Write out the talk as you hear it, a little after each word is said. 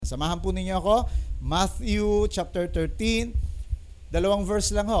Samahan po ninyo ako. Matthew chapter 13, dalawang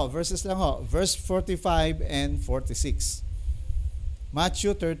verses lang ho. Verse 45 and 46.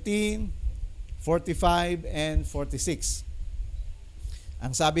 Matthew 13, 45 and 46.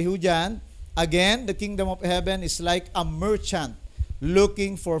 Ang sabi ho dyan, again, the kingdom of heaven is like a merchant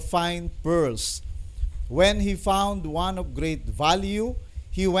looking for fine pearls. When he found one of great value,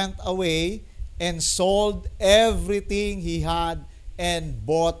 he went away and sold everything he had and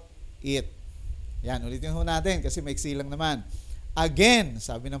bought it. Yan, ulitin ho natin kasi maiksi lang naman. Again,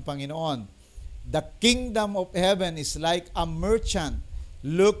 sabi ng Panginoon, the kingdom of heaven is like a merchant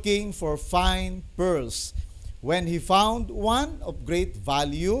looking for fine pearls. When he found one of great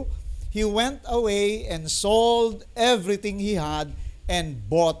value, he went away and sold everything he had and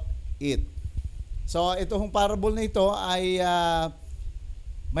bought it. So, itong parable na ito ay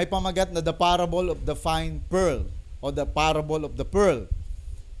may pamagat na the parable of the fine pearl or the parable of the pearl.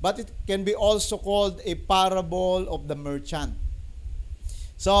 But it can be also called a parable of the merchant.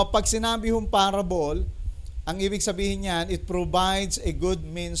 So, pag sinabi hong parable, ang ibig sabihin niyan, it provides a good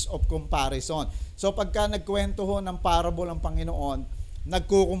means of comparison. So, pagka nagkwento ho ng parable ang Panginoon,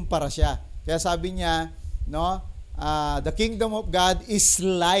 nagkukumpara siya. Kaya sabi niya, no, the kingdom of God is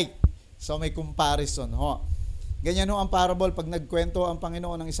like. So, may comparison ho. Ganyan ho ang parable pag nagkwento ang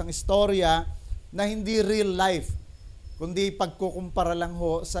Panginoon ng isang istorya na hindi real life, kundi pagkukumpara lang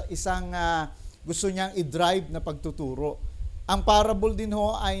ho sa isang gusto niyang i-drive na pagtuturo. Ang parable din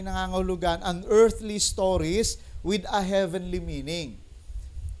ho ay nangangahulugan an earthly stories with a heavenly meaning.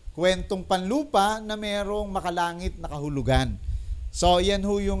 Kwentong panlupa na merong makalangit na kahulugan. So, yan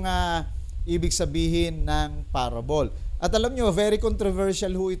ho yung ibig sabihin ng parable. At alam nyo, very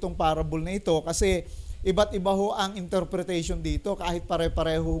controversial ho itong parable na ito kasi iba't iba ho ang interpretation dito kahit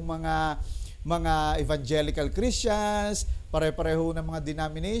pare-pareho mga evangelical Christians, pare-pareho ng mga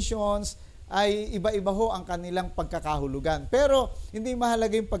denominations, ay iba-iba ho ang kanilang pagkakahulugan. Pero hindi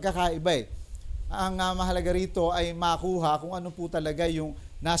mahalaga yung pagkakaiba eh. Ang mahalaga rito ay makuha kung ano po talaga yung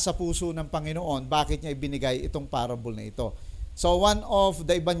nasa puso ng Panginoon, bakit niya ibinigay itong parable na ito. So one of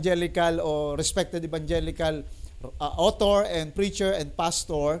the evangelical or respected evangelical author and preacher and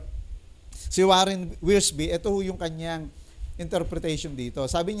pastor, si Warren Wiersbe, ito yung kanyang interpretation dito.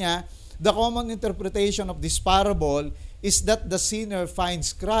 Sabi niya, the common interpretation of this parable is that the sinner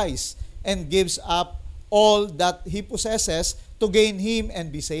finds Christ and gives up all that he possesses to gain him and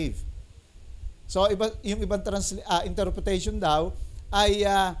be saved. So, yung ibang interpretation daw ay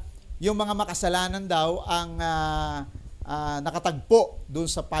yung mga makasalanan daw ang nakatagpo doon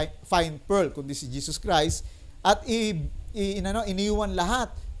sa fine pearl, kundi si Jesus Christ, at iniwan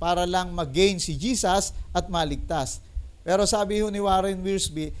lahat para lang mag-gain si Jesus at maligtas. Pero sabi ho ni Warren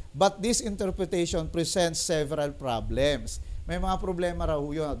Wiersbe, but this interpretation presents several problems. May mga problema raw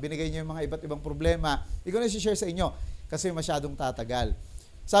yun. Binigay niya yung mga iba't ibang problema. Hindi ko na i-share sa inyo kasi masyadong tatagal.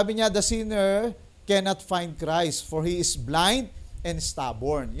 Sabi niya, the sinner cannot find Christ for he is blind and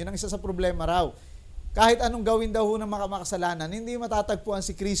stubborn. Yun ang isa sa problema raw. Kahit anong gawin daw ng mga makasalanan, hindi matatagpuan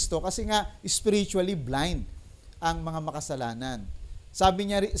si Kristo kasi nga spiritually blind ang mga makasalanan. Sabi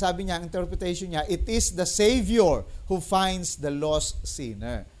niya, ang interpretation niya, it is the Savior who finds the lost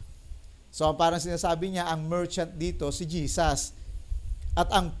sinner. So, parang sinasabi niya, ang merchant dito, si Jesus.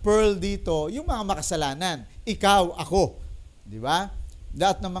 At ang pearl dito, yung mga makasalanan. Ikaw, ako. Di ba?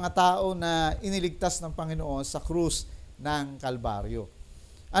 Lahat ng mga tao na iniligtas ng Panginoon sa krus ng Kalbaryo.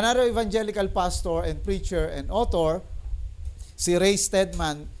 Another evangelical pastor and preacher and author, si Ray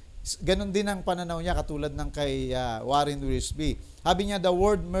Stedman, ganun din ang pananaw niya katulad ng kay Warren Wiersbe. Sabi niya, the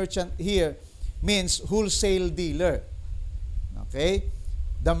word merchant here means wholesale dealer. Okay?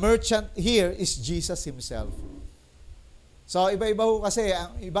 The merchant here is Jesus himself. So, iba-iba ho kasi,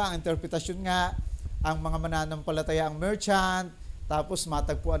 ang iba ang interpretasyon nga, ang mga mananampalataya ang merchant, tapos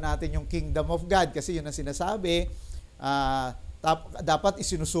matagpuan natin yung kingdom of God kasi yun ang sinasabi. Dapat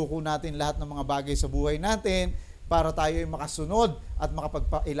isinusuko natin lahat ng mga bagay sa buhay natin para tayo ay makasunod at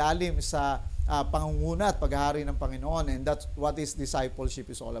makapagpailalim sa pangunguna at paghahari ng Panginoon. And that's what is discipleship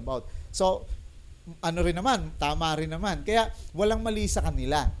is all about. So, ano rin naman, tama rin naman. Kaya walang mali sa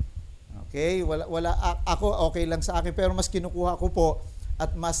kanila. Okay? Ako okay lang sa akin, pero mas kinukuha ko po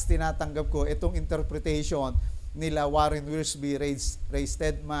at mas tinatanggap ko itong interpretation nila Warren Wiersbe, Ray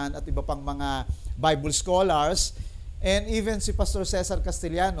Stedman at iba pang mga Bible scholars, and even si Pastor Cesar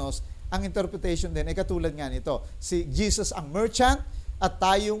Castellanos, ang interpretation din ay katulad nga nito. Si Jesus ang merchant at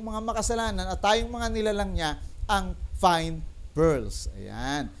tayong mga makasalanan at tayong mga nilalang niya ang fine pearls.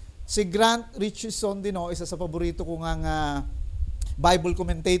 Ayan. Si Grant Richardson din, isa sa paborito kong Bible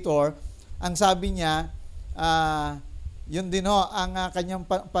commentator, ang sabi niya, yun din ang kanyang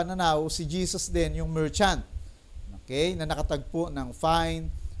pananaw, si Jesus din, yung merchant. Okay? Na nakatagpo ng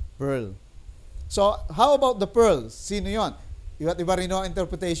fine pearl. So, how about the pearl? Sino yon? Iba't iba rin ang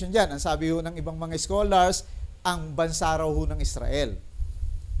interpretation dyan. Ang sabi ho ng ibang mga scholars, ang bansa raw ho ng Israel.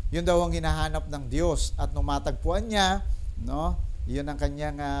 Yun daw ang hinahanap ng Diyos. At nung matagpuan niya, no, yun ang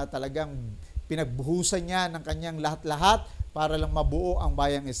kanyang talagang pinagbuhusan niya ng kanyang lahat-lahat para lang mabuo ang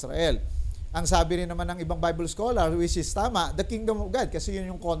bayang Israel. Ang sabi rin naman ng ibang Bible scholar, which is tama, the kingdom of God, kasi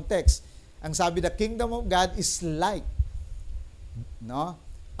yun yung context. Ang sabi, the kingdom of God is like, no,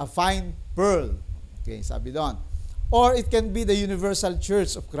 a fine pearl. Okay, sabi doon. Or it can be the universal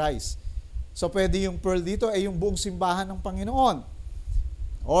church of Christ. So, pwede yung pearl dito ay yung buong simbahan ng Panginoon.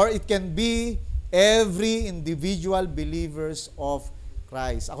 Or it can be every individual believers of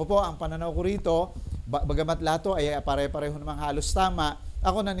Christ. Ako po, ang pananaw ko rito, bagamat lahat to ay pare-pareho namang halos tama,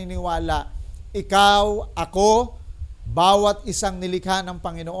 ako naniniwala, ikaw, ako, bawat isang nilikha ng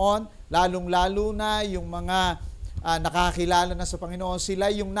Panginoon, lalong-lalo na yung mga nakakilala na sa Panginoon,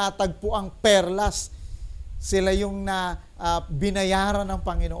 sila yung natagpo ang perlas. Sila yung binayaran ng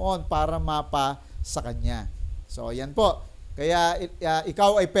Panginoon para mapa sa Kanya. So, yan po. Kaya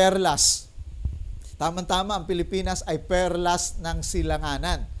ikaw ay perlas. Tamang-tama, ang Pilipinas ay perlas ng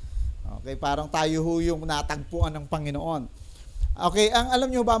silanganan. Okay, parang tayo ho yung natagpuan ng Panginoon. Okay,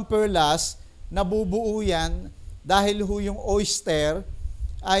 alam nyo ba ang perlas, nabubuo yan dahil ho yung oyster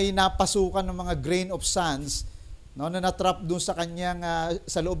ay napasukan ng mga grain of sands, no, na natrap doon sa kanyang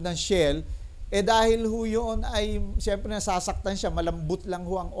sa loob ng shell. Dahil ho yun ay, siyempre nasasaktan siya, malambot lang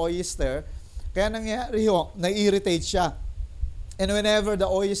ho ang oyster, kaya nangyari ho, na-irritate siya. And whenever the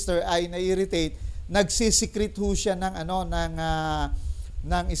oyster ay na-irritate, nagsisikret ho siya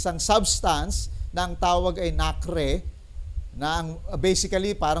ng isang substance na ang tawag ay nacre, na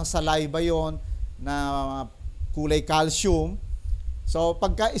basically parang saliva yon na kulay calcium. So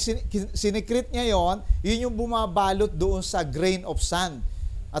pagka sinikret niya yon, yun yung bumabalot doon sa grain of sand.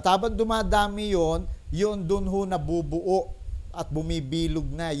 At habang dumadami yun doon ho nabubuo at bumibilog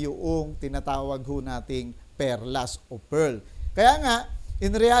na yung tinatawag ho nating perlas o pearl. Kaya nga,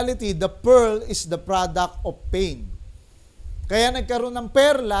 in reality, the pearl is the product of pain. Kaya nagkaroon ng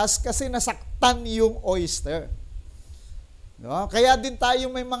perlas kasi nasaktan yung oyster. No? Kaya din tayo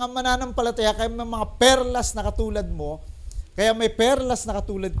may mga mananampalataya, kaya may mga perlas na katulad mo, kaya may perlas na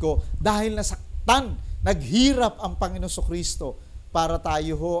katulad ko dahil nasaktan, naghirap ang Panginoon Kristo para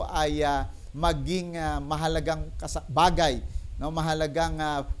tayo ho ay maging mahalagang bagay, no? Mahalagang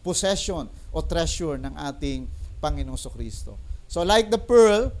possession o treasure ng ating Panginoong Kristo. So like the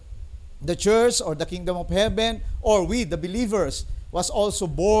pearl, the church or the kingdom of heaven, or we, the believers, was also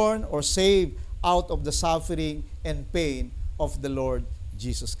born or saved out of the suffering and pain of the Lord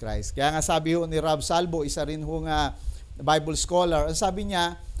Jesus Christ. Kaya nga sabi ho ni Rob Salvo, isa rin ho nga Bible scholar, ang sabi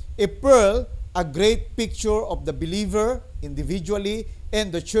niya, a pearl, a great picture of the believer individually and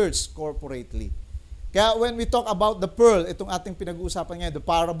the church corporately. Kaya when we talk about the pearl, itong ating pinag-uusapan ngayon, the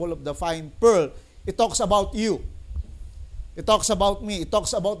parable of the fine pearl, it talks about you. It talks about me. It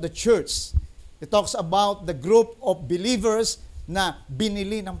talks about the church. It talks about the group of believers na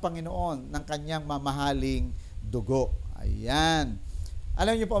binili ng Panginoon ng kanyang mamahaling dugo. Ayan.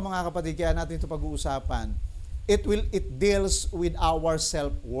 Alam niyo po mga kapatid, kaya natin ito pag-uusapan. It deals with our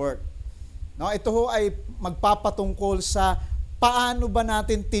self-worth. No, ito ho ay magpapatungkol sa paano ba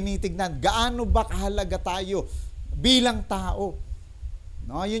natin tinitignan, gaano ba kahalaga tayo bilang tao.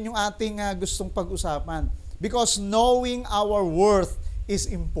 No, yun yung ating gustong pag-usapan. Because knowing our worth is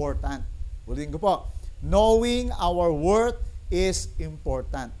important. Ulitin ko po, knowing our worth is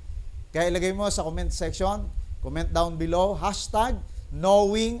important. Kaya ilagay mo sa comment section, comment down below, hashtag,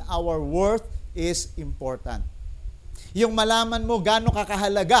 knowing our worth is important. Yung malaman mo gaano ka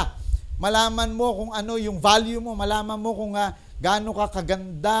kahalaga, malaman mo kung ano yung value mo, malaman mo kung gaano ka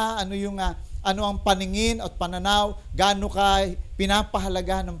kaganda, ano ang paningin at pananaw, gaano ka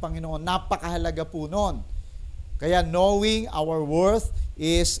pinapahalagahan ng Panginoon. Napakahalaga po noon. Kaya knowing our worth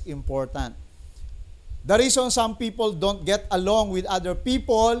is important. The reason some people don't get along with other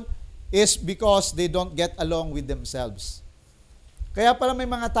people is because they don't get along with themselves. Kaya pala may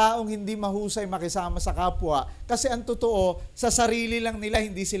mga taong hindi mahusay makisama sa kapwa kasi ang totoo, sa sarili lang nila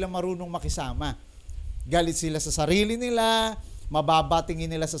hindi sila marunong makisama. Galit sila sa sarili nila, mababa tingin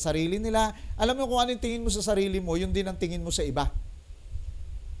nila sa sarili nila. Alam mo kung ano yung tingin mo sa sarili mo, yun din ang tingin mo sa iba.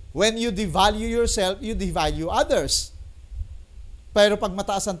 When you devalue yourself, you devalue others. Pero pag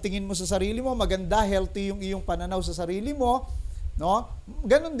mataas ang tingin mo sa sarili mo, maganda, healthy yung iyong pananaw sa sarili mo, no?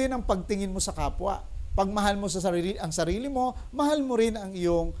 Ganon din ang pagtingin mo sa kapwa. Pag mahal mo ang sarili mo, mahal mo rin ang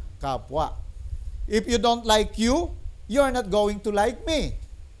iyong kapwa. If you don't like you, you're not going to like me.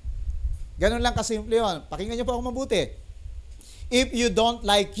 Ganun lang kasimple yun. Pakinggan niyo po ako mabuti. If you don't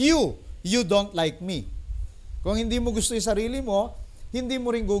like you, you don't like me. Kung hindi mo gusto yung sarili mo, hindi mo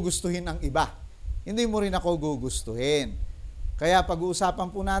rin gugustuhin ang iba. Hindi mo rin ako gugustuhin. Kaya pag-uusapan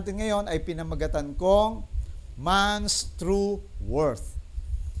po natin ngayon ay pinamagatan kong man's true worth.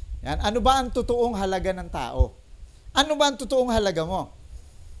 Yan. Ano ba ang totoong halaga ng tao? Ano ba ang totoong halaga mo?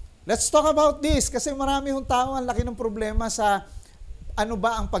 Let's talk about this kasi marami hong tao ang laki ng problema sa ano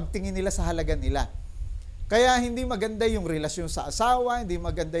ba ang pagtingin nila sa halaga nila. Kaya hindi maganda yung relasyon sa asawa, hindi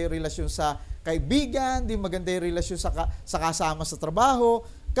maganda yung relasyon sa kaibigan, hindi maganda yung relasyon sa kasama sa trabaho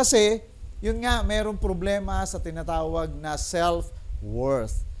kasi yun nga, mayroong problema sa tinatawag na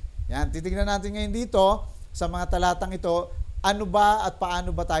self-worth. Yan, titignan natin ngayon dito sa mga talatang ito, ano ba at paano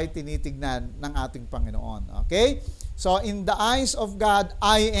ba tayo tinitignan ng ating Panginoon. Okay? So, in the eyes of God,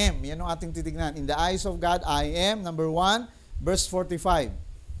 I am. Yan ang ating titignan. In the eyes of God, I am. Number 1, verse 45.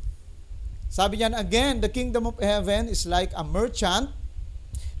 Sabi niyan, again, the kingdom of heaven is like a merchant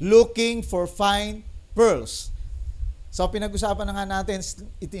looking for fine pearls. So, pinag-usapan na nga natin,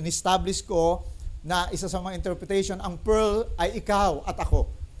 in-establish ko na isa sa mga interpretation, ang pearl ay ikaw at ako.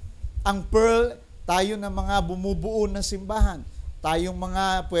 Ang pearl, tayo na mga bumubuo ng simbahan.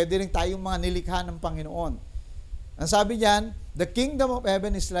 Pwede rin tayong mga nilikha ng Panginoon. Ang sabi diyan, the kingdom of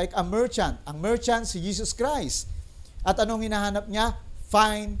heaven is like a merchant. Ang merchant si Jesus Christ. At anong hinahanap niya?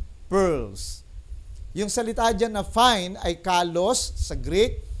 Fine pearls. Yung salita diyan na fine ay kalos sa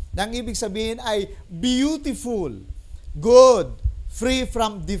Greek. Nang ibig sabihin ay beautiful, good, free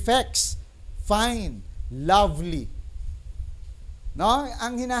from defects, fine, lovely. No?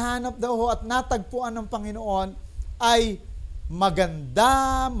 Ang hinahanap daw at natagpuan ng Panginoon ay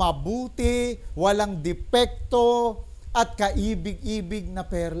maganda, mabuti, walang depekto, at kaibig-ibig na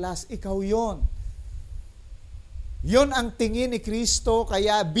perlas. Ikaw yon. Yon ang tingin ni Kristo,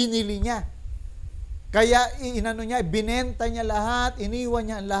 kaya binili niya. Kaya binenta niya lahat, iniwan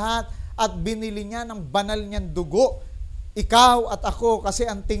niya lahat, at binili niya ng banal niyang dugo. Ikaw at ako, kasi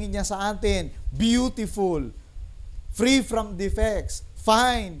ang tingin niya sa atin, beautiful, free from defects,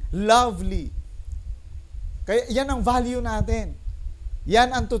 fine, lovely. Kaya yan ang value natin.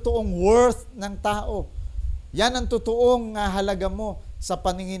 Yan ang totoong worth ng tao. Yan ang totoong halaga mo sa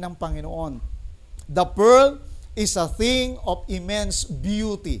paningin ng Panginoon. The pearl is a thing of immense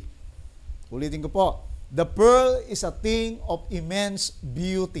beauty. Ulitin ko po. The pearl is a thing of immense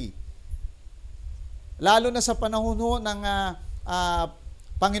beauty. Lalo na sa panahon ng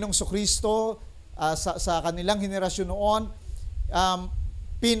Panginoong Kristo, sa kanilang henerasyon noon,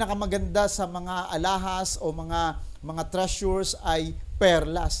 pinakamaganda sa mga alahas o mga treasures ay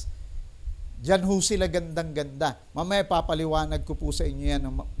perlas. Diyan ho sila gandang-ganda. Mamaya papaliwanag ko po sa inyo yan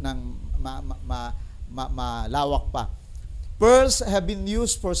ng malawak pa. Pearls have been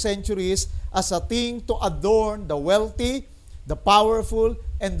used for centuries as a thing to adorn the wealthy, the powerful,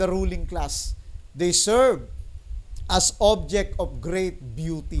 and the ruling class. They serve as object of great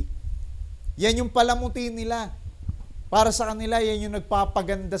beauty. Yan yung palamuti nila. Para sa kanila, yan yung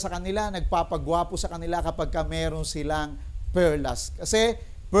nagpapaganda sa kanila, nagpapagwapo sa kanila kapag meron silang perlas. Kasi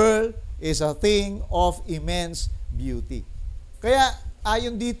pearl is a thing of immense beauty. Kaya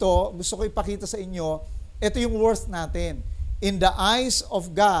ayon dito, gusto ko ipakita sa inyo, ito yung worth natin. In the eyes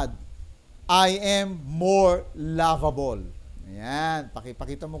of God, I am more lovable. Ayan,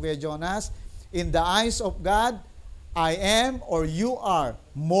 pakipakita mo Kuya Jonas. In the eyes of God, I am or you are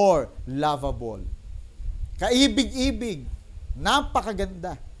more lovable. Kaibig-ibig,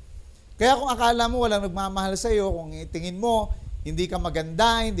 napakaganda. Kaya kung akala mo walang nagmamahal sa iyo, kung tingin mo hindi ka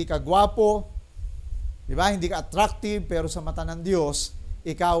maganda, hindi ka gwapo, di ba? Hindi ka attractive, pero sa mata ng Diyos,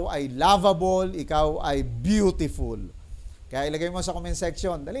 ikaw ay lovable, ikaw ay beautiful. Kaya ilagay mo sa comment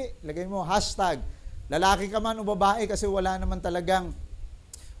section, dali, ilagay mo hashtag, lalaki ka man o babae kasi wala naman talagang,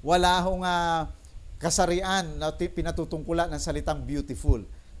 wala hong kasarian na pinatutungkulan ng salitang beautiful.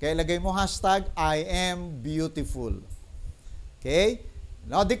 Kaya ilagay mo hashtag, I am beautiful. Okay?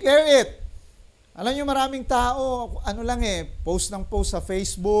 Now declare it. Alam nyo maraming tao, post ng post sa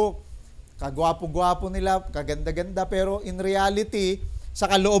Facebook, kagwapo-gwapo nila, kaganda-ganda, pero in reality, sa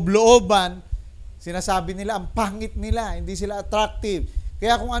kaloob-looban, sinasabi nila, ang pangit nila, hindi sila attractive.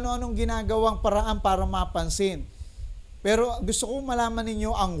 Kaya kung ano-anong ginagawang paraan para mapansin. Pero gusto ko malaman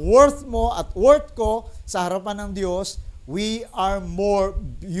ninyo, ang worth mo at worth ko sa harapan ng Diyos, we are more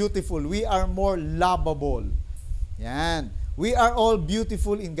beautiful. We are more lovable. Yan. We are all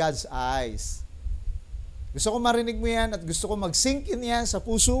beautiful in God's eyes. Gusto ko marinig mo yan at gusto ko mag-sink in yan sa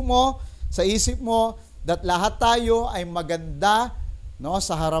puso mo, sa isip mo, that lahat tayo ay maganda, no,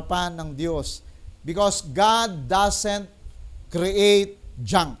 sa harapan ng Diyos. Because God doesn't create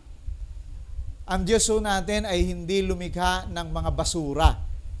junk. Ang Diyos ho natin ay hindi lumikha ng mga basura.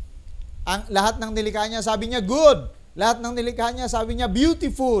 Lahat ng nilikha niya, sabi niya, good. Lahat ng nilikha niya, sabi niya,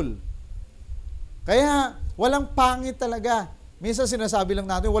 beautiful. Kaya, walang pangit talaga. Minsan sinasabi lang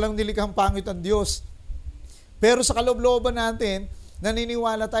natin, walang nilikhang pangit ang Diyos. Pero sa kaloob-looban natin,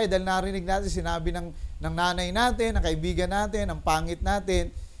 naniniwala tayo dahil narinig natin, sinabi ng nanay natin, ng kaibigan natin, ng pangit natin,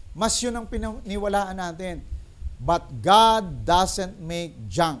 mas yun ang pinaniwalaan natin. But God doesn't make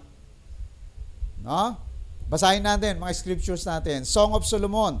junk. No? Basahin natin mga scriptures natin. Song of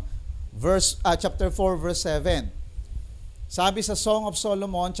Solomon, chapter 4, verse 7. Sabi sa Song of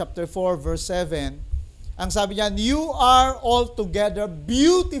Solomon, chapter 4, verse 7, ang sabi niya, you are altogether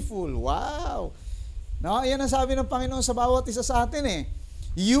beautiful. Wow! No? Yan ang sabi ng Panginoon sa bawat isa sa atin eh.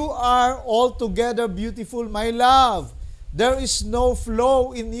 You are altogether beautiful, my love. There is no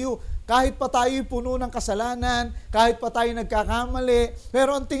flaw in you. Kahit pa tayo'y puno ng kasalanan, kahit pa tayo nagkakamali,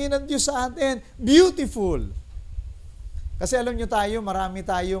 pero ang tingin ng Diyos sa atin, beautiful. Kasi alam nyo tayo, marami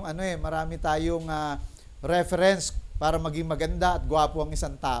tayong reference para maging maganda at gwapo ang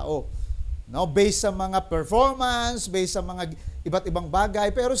isang tao. No? Based sa mga performance, based sa mga iba't ibang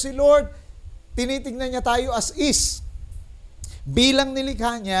bagay. Pero si Lord, tinitingnan niya tayo as is. Bilang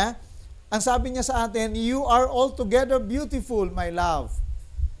nilikha niya, ang sabi niya sa atin, you are altogether beautiful, my love.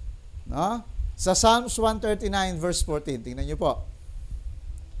 No? Sa Psalms 139 verse 14, tingnan niyo po.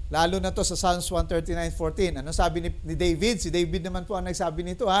 Lalo na to sa Psalms 139:14. Ano sabi ni David? Si David naman po ang nagsabi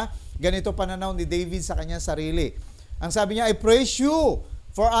nito ha. Ganito pananaw ni David sa kanyang sarili. Ang sabi niya, I praise you,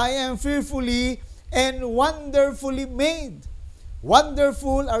 for I am fearfully and wonderfully made.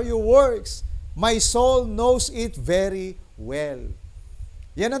 Wonderful are your works. My soul knows it very well.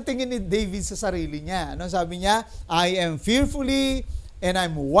 Yan ang tingin ni David sa sarili niya. Ano sabi niya? I am fearfully and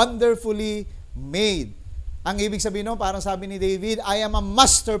I'm wonderfully made. Ang ibig sabihin nun, parang sabi ni David, I am a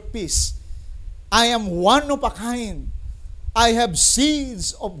masterpiece. I am one of a kind. I have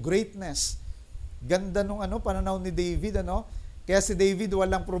seeds of greatness. Ganda nung pananaw ni David, Kaya si David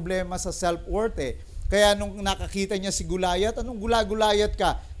walang problema sa self-worth eh. Kaya nung nakakita niya si Goliath, anong gula-gulayat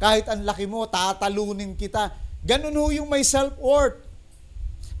ka? Kahit ang laki mo, tatalunin kita. Ganun ho yung may self-worth.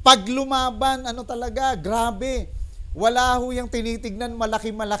 Pag lumaban, talaga, grabe. Wala ho yung tinitignan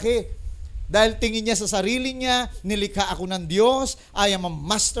malaki-malaki. Dahil tingin niya sa sarili niya, nilikha ako ng Diyos, I am a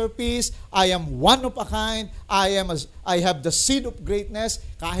masterpiece, I am one of a kind, I have the seed of greatness,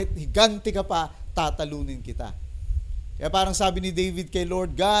 kahit higanti ka pa, tatalunin kita. Kaya parang sabi ni David kay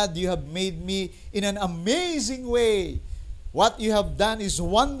Lord God, you have made me in an amazing way. What you have done is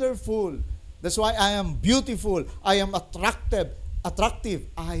wonderful. That's why I am beautiful, I am attractive,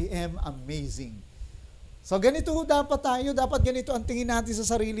 I am amazing. So ganito dapat tayo, dapat ganito ang tingin natin sa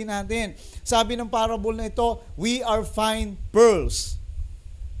sarili natin. Sabi ng parable na ito, we are fine pearls.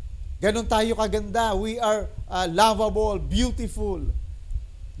 Ganon tayo kaganda, we are lovable, beautiful.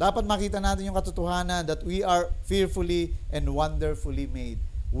 Dapat makita natin yung katotohanan that we are fearfully and wonderfully made.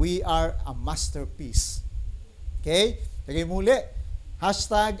 We are a masterpiece. Okay? Lagay muli,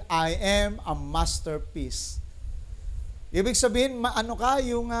 hashtag I am a masterpiece. Ibig sabihin,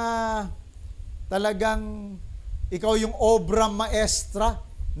 yung talagang ikaw yung obra maestra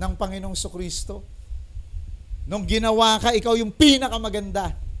ng Panginoong Jesucristo. Nung ginawa ka, ikaw yung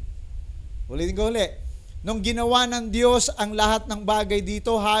pinakamaganda. Ulitin ko ulit. Nung ginawa ng Diyos ang lahat ng bagay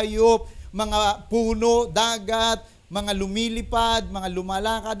dito, hayop, mga puno, dagat, mga lumilipad, mga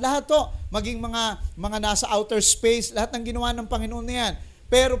lumalakad, lahat to, maging mga nasa outer space, lahat ng ginawa ng Panginoon na yan.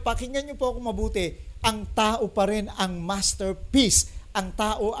 Pero pakinggan niyo po ako mabuti, ang tao pa rin ang masterpiece. Ang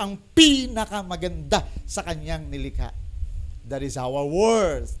tao ang pinakamaganda sa kanyang nilikha. That is our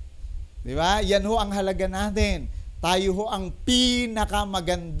worth. Di ba? Yan ho ang halaga natin. Tayo ho ang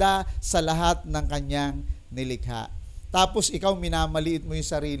pinakamaganda sa lahat ng kanyang nilikha. Tapos ikaw minamaliit mo yung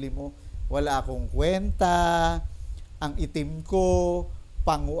sarili mo. Wala akong kwenta, ang itim ko,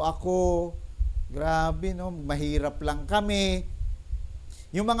 pango ako, grabe mahirap lang kami.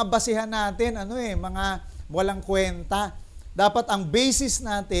 Yung mga basihan natin, mga walang kwenta. Dapat ang basis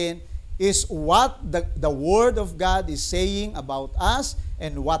natin is what the Word of God is saying about us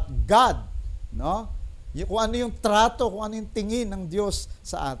and what God, kung ano yung trato, kung ano yung tingin ng Diyos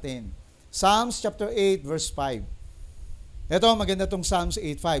sa atin. Psalms chapter 8 verse 5. Ito, maganda tong Psalms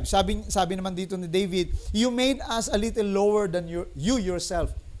 8:5. Sabi naman dito ni David, you made us a little lower than you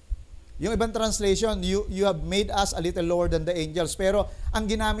yourself. Yung ibang translation, you have made us a little lower than the angels. Pero ang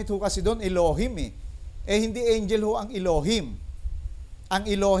ginamit ho kasi doon, Elohim eh. Hindi angel ho ang Elohim. Ang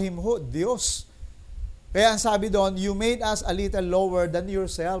Elohim ho, Diyos. Kaya ang sabi doon, you made us a little lower than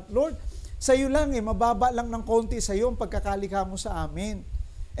yourself. Lord, Sa'yo lang mababa lang ng konti sa'yo ang pagkakalikha mo sa amin.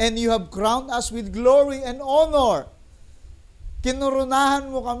 And you have crowned us with glory and honor. Kinurunahan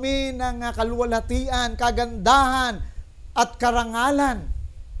mo kami ng kaluwalhatian, kagandahan, at karangalan.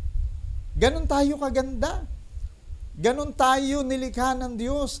 Ganon tayo kaganda. Ganon tayo nilikha ng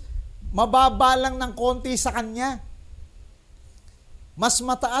Diyos. Mababa lang ng konti sa Kanya. Mas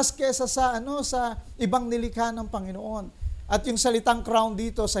mataas kesa sa ibang nilikha ng Panginoon. At yung salitang crown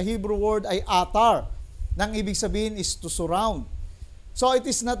dito sa Hebrew word ay atar. Nang ibig sabihin is to surround. So it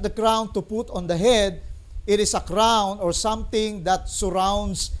is not the crown to put on the head, it is a crown or something that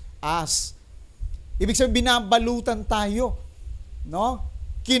surrounds us. Ibig sabihin, binabalutan tayo. No?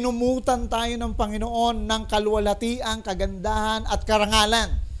 Kinumutan tayo ng Panginoon ng kaluwalhatian, kagandahan, at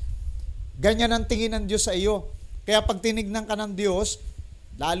karangalan. Ganyan ang tingin ng Diyos sa iyo. Kaya pag tinignan ka ng Diyos,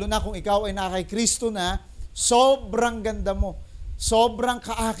 lalo na kung ikaw ay naka kay Kristo na, sobrang ganda mo. Sobrang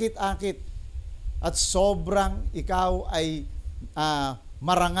kaakit-akit. At sobrang ikaw ay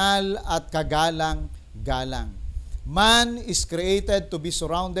marangal at kagalang-galang. Man is created to be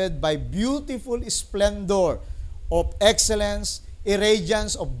surrounded by beautiful splendor of excellence,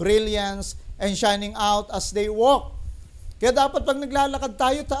 irradiance of brilliance, and shining out as they walk. Kaya dapat pag naglalakad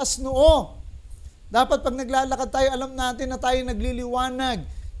tayo, taas noo. Dapat pag naglalakad tayo, alam natin na tayo nagliliwanag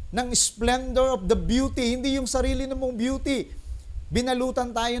ng splendor of the beauty, hindi yung sarili na mong beauty.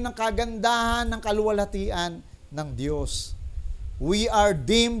 Binalutan tayo ng kagandahan, ng kaluwalhatian ng Diyos. We are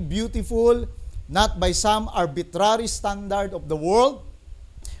deemed beautiful not by some arbitrary standard of the world,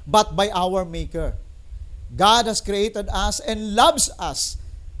 but by our Maker. God has created us and loves us,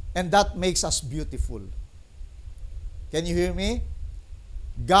 and that makes us beautiful. Can you hear me?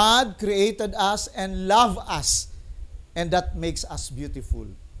 God created us and loved us, and that makes us beautiful.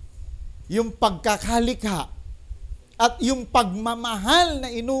 Yung pagkakalikha at yung pagmamahal na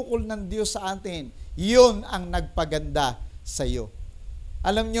inukol ng Diyos sa atin, yun ang nagpaganda sa iyo.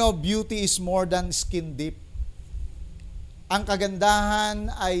 Alam nyo, beauty is more than skin deep. Ang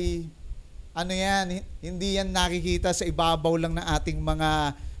kagandahan ay, hindi yan nakikita sa ibabaw lang ng ating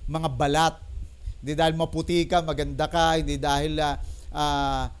mga balat. Hindi dahil maputi ka, maganda ka. Hindi dahil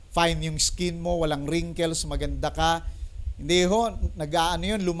fine yung skin mo, walang wrinkles, maganda ka. Hindi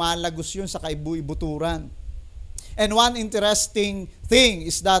yun, lumalagos yun sa kaibu-ibuturan. And one interesting thing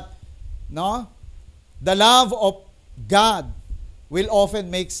is that, the love of God will often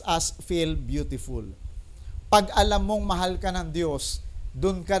makes us feel beautiful. Pag alam mong mahal ka ng Diyos,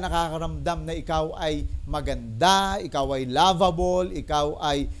 dun ka nakakaramdam na ikaw ay maganda, ikaw ay lovable, ikaw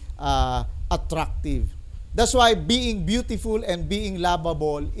ay attractive. That's why being beautiful and being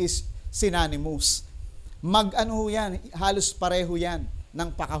lovable is synonymous. Yan, halos pareho yan ng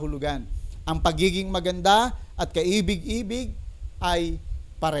pakahulugan. Ang pagiging maganda at kaibig-ibig ay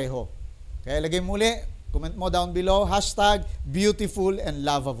pareho. Kaya lagay muli, comment mo down below, #beautiful and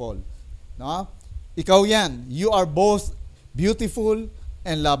lovable. No? Ikaw yan. You are both beautiful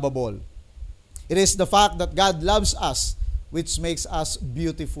and lovable. It is the fact that God loves us which makes us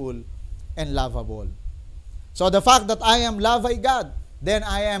beautiful and lovable. So the fact that I am loved by God, then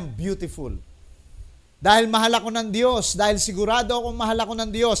I am beautiful. Dahil mahal ako ng Diyos, dahil sigurado ako mahal ako ng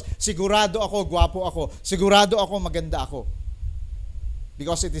Diyos, sigurado ako gwapo ako, sigurado ako maganda ako.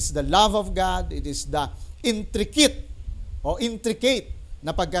 Because it is the love of God, it is the intricate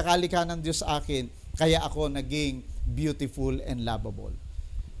na pagkakalikha ng Diyos sa akin, kaya ako naging beautiful and lovable.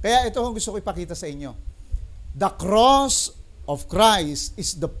 Kaya ito ang gusto ko ipakita sa inyo. The cross of Christ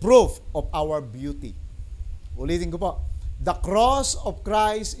is the proof of our beauty. Ulitin ko po. The cross of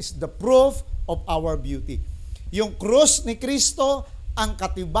Christ is the proof of our beauty. Yung krus ni Kristo ang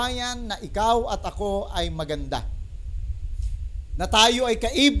katibayan na ikaw at ako ay maganda. Na tayo ay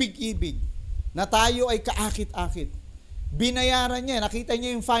kaibig-ibig, na tayo ay kaakit-akit. Binayaran niya, nakita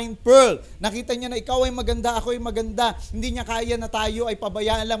niya yung fine pearl, nakita niya na ikaw ay maganda, ako ay maganda. Hindi niya kaya na tayo ay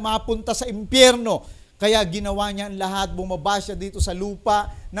pabayaan lang mapunta sa impyerno. Kaya ginawa niya ang lahat, bumaba siya dito sa lupa,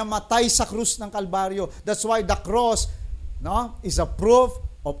 namatay sa krus ng Kalbaryo. That's why the cross is a proof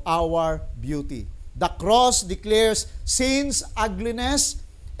of our beauty. The cross declares sin's ugliness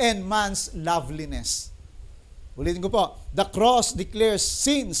and man's loveliness. Ulitin ko po, the cross declares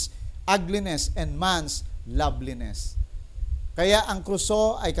sin's ugliness and man's loveliness. Kaya ang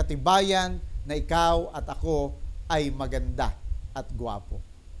kruso ay katibayan na ikaw at ako ay maganda at gwapo.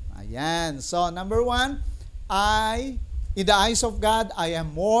 Ayan. So, number 1, in the eyes of God, I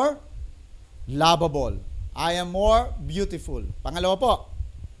am more lovable. I am more beautiful. Pangalawa po,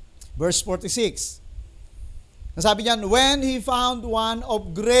 verse 46. Nasabi niyan, when he found one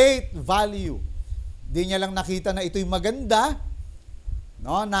of great value. Di niya lang nakita na ito'y maganda,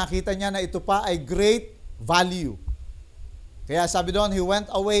 No, nakita niya na ito pa ay great value. Kaya sabi doon, he went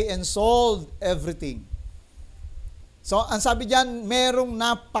away and sold everything. So, ang sabi diyan, merong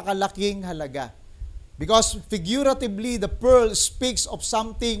napakalaking halaga. Because figuratively, the pearl speaks of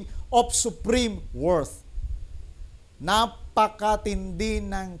something of supreme worth. Napakatindi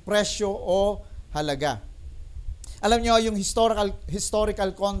ng presyo o halaga. Alam nyo, yung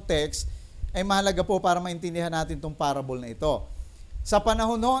historical context ay mahalaga po para maintindihan natin itong parable na ito. Sa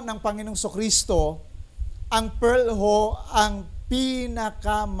panahon ng Panginoong Kristo, ang pearl ho ang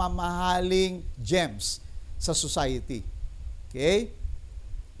pinakamamahaling gems sa society. Okay?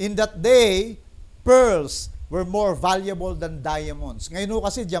 In that day, pearls were more valuable than diamonds. Ngayon ho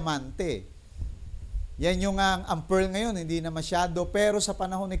kasi diamante. Yan yung ang pearl ngayon, hindi na masyado. Pero sa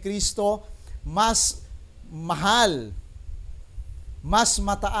panahon ni Kristo, mas mahal, mas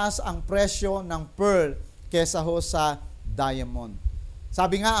mataas ang presyo ng pearl kesa ho sa diamond.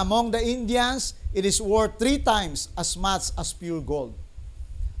 Sabi nga, among the Indians, it is worth 3 times as much as pure gold.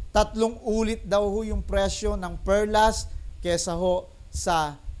 3 ulit daw ho yung presyo ng perlas kesa ho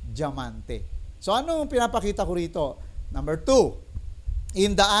sa diamante. So ano yung pinapakita ko rito? Number 2,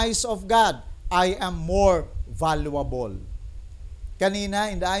 in the eyes of God, I am more valuable. Kanina,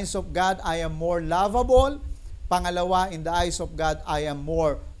 in the eyes of God, I am more lovable. Pangalawa, in the eyes of God, I am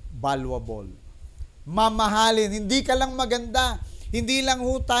more valuable. Mamahalin, hindi ka lang maganda. Hindi lang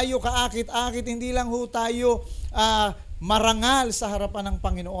ho tayo kaakit-akit, hindi lang ho tayo marangal sa harapan ng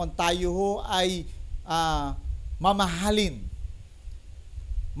Panginoon. Tayo ho ay mamahalin.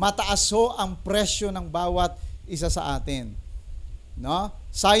 Mataas ho ang presyo ng bawat isa sa atin. No?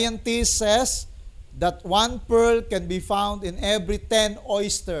 Scientist says that 1 pearl can be found in every 10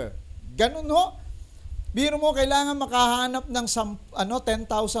 oyster. Ganun ho. Biro mo, kailangan makahanap ng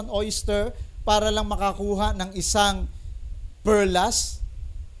 10,000 oyster para lang makakuha ng isang perlas.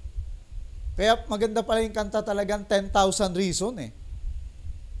 Kaya maganda pala yung kanta talagang 10,000 reason eh.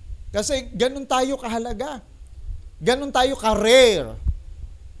 Kasi ganun tayo kahalaga. Ganun tayo ka-rare.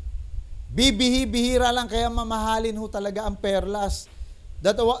 Bibihira lang kaya mamahalin ho talaga ang perlas.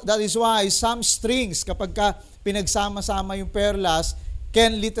 That is why some strings, kapag ka pinagsama-sama yung perlas,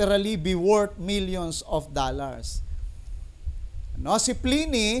 can literally be worth millions of dollars. No, si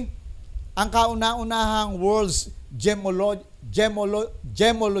Pliny, ang kauna-unahang world's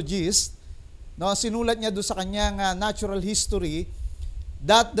gemologist, no, sinulat niya doon sa kanyang natural history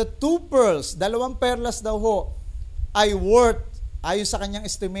that the 2 pearls, 2 perlas daw ho, ay worth, ayon sa kanyang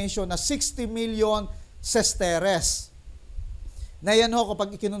estimation, na 60 million sesterces. Na yan ho,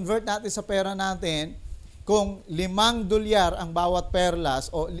 kapag i-convert natin sa pera natin, kung $5 ang bawat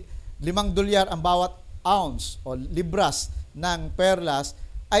perlas o $5 ang bawat ounce o libras ng perlas,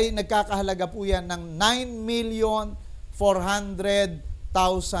 ay nagkakahalaga po yan ng $9,400,000.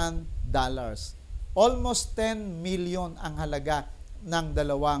 Almost 10 million ang halaga ng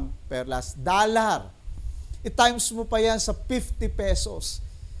 2 perlas. Dollar. I-times mo pa yan sa 50 pesos.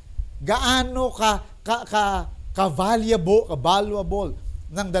 Gaano ka-valuable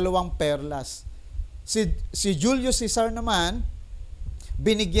ng 2 perlas. Si Julius Caesar naman,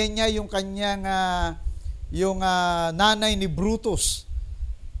 binigyan niya yung kanyang nanay ni Brutus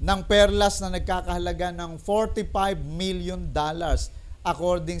ng perlas na nagkakahalaga ng $45 million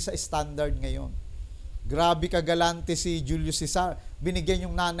according sa standard ngayon. Grabe kagalante si Julius Caesar. Binigyan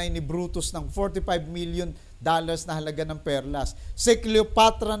yung nanay ni Brutus ng $45 million na halaga ng perlas. Si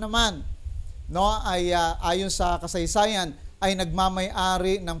Cleopatra naman, no, ay ayon sa kasaysayan, ay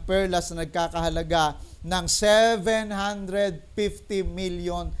nagmamay-ari ng perlas na nagkakahalaga ng $750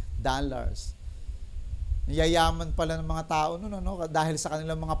 million. Yayaman pala ng mga tao dahil sa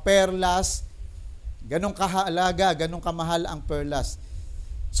kanilang mga perlas. Ganong kahalaga, ganong kamahal ang perlas.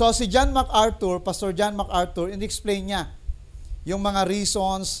 So si Pastor John MacArthur, in-explain niya yung mga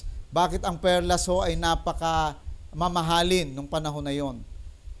reasons bakit ang perlas ho ay napaka mamahalin nung panahon na yon.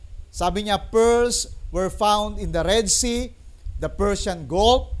 Sabi niya, pearls were found in the Red Sea, the Persian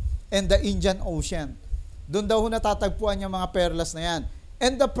Gulf, and the Indian Ocean. Doon daw natatagpuan yung mga perlas na yan.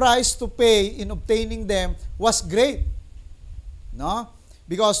 And the price to pay in obtaining them was great. No?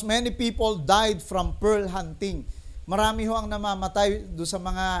 Because many people died from pearl hunting. Marami ho ang namamatay doon sa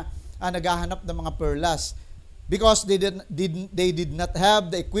mga naghahanap ng mga perlas. Because they did not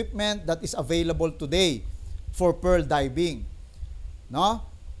have the equipment that is available today for pearl diving. No?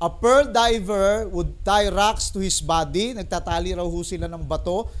 A pearl diver would tie rocks to his body. Nagtatali raw ho sila ng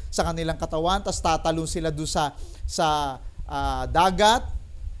bato sa kanilang katawan, tapos tatalon sila doon sa dagat.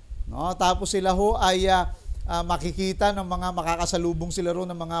 No? Tapos sila ho ay makikita ng mga makakasalubong sila ro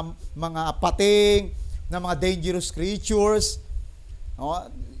ng mga pating, ng mga dangerous creatures. No?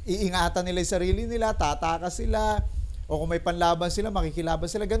 Iingatan nila yung sarili nila, tatakas sila, o kung may panlaban sila, makikilaban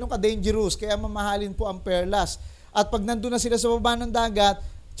sila. Ganun ka-dangerous, kaya mamahalin po ang perlas. At pag nandun na sila sa baba ng dagat,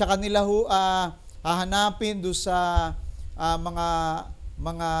 tsaka nila hahanapin doon sa mga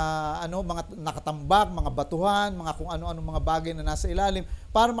nakatambak, mga batuhan, mga kung ano-ano mga bagay na nasa ilalim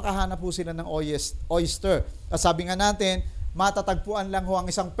para makahanap po sila ng oyster. At sabi nga natin, matatagpuan lang ho ang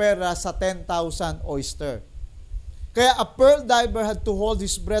isang pera sa 10,000 oyster. Kaya a pearl diver had to hold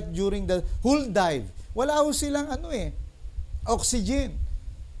his breath during the whole dive. Wala ho silang oxygen.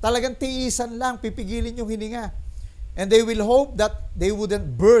 Talagang tiisan lang, pipigilin yung hininga. And they will hope that they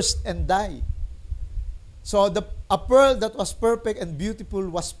wouldn't burst and die. So a pearl that was perfect and beautiful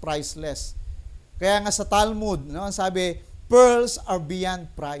was priceless. Kaya nga sa Talmud, sabi, pearls are beyond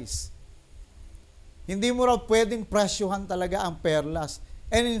price. Hindi mo raw pwedeng presyuhan talaga ang perlas.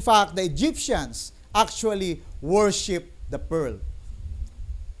 And in fact, the Egyptians actually worship the pearl.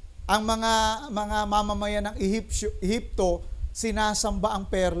 Ang mga mamamayan ng Ehipto, sinasamba ang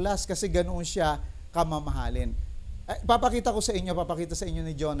perlas kasi ganoon siya kamamahalin. Papakita sa inyo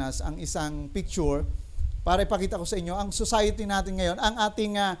ni Jonas ang isang picture para ipakita ko sa inyo ang society natin ngayon, ang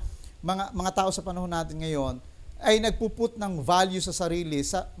ating mga tao sa panahon natin ngayon ay nagpuput ng value sa sarili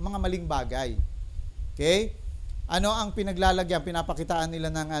sa mga maling bagay. Okay? Ano ang pinaglalagyan, pinapakitaan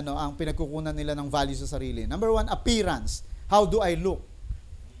nila ng ang pinagkukunan nila ng value sa sarili? Number 1, appearance. How do I look?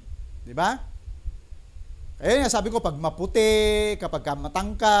 'Di ba? Kaya sabi ko, pag maputi, kapag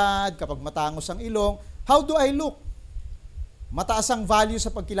matangkad, kapag matangos ang ilong, how do I look? Mataas ang value sa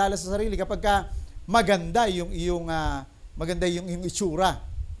pagkilala sa sarili kapag maganda yung itsura.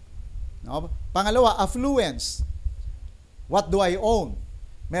 No? Pangalawa, affluence. What do I own?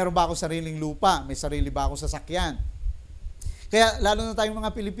 Meron ba ako sariling lupa? May sarili ba ako sasakyan? Kaya lalo na tayong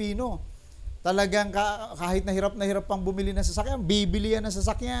mga Pilipino, talagang kahit na hirap pang bumili ng sasakyan, bibili yan ng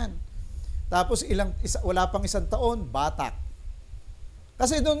sasakyan. Tapos wala pang isang taon, batak.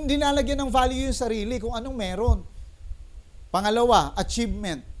 Kasi doon nilalagyan ng value yung sarili kung anong meron. Pangalawa,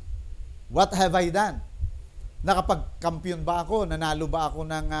 achievement. What have I done? Nakapag-kampiyon ba ako? Nanalo ba ako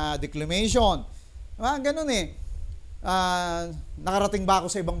ng declamation? Ganun nakarating ba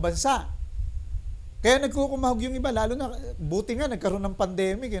ako sa ibang bansa? Kaya nagkukumahog yung iba, lalo na, buti nga, nagkaroon ng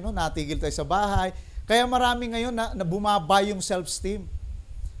pandemic, natigil tayo sa bahay. Kaya marami ngayon na bumaba yung self-esteem.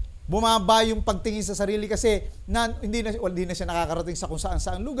 Bumaba yung pagtingin sa sarili kasi hindi na siya nakakarating sa kung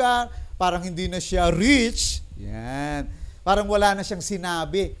saan lugar, parang hindi na siya rich. Yan. Parang wala na siyang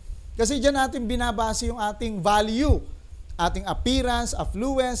sinabi. Kasi diyan natin binabase yung ating value, ating appearance,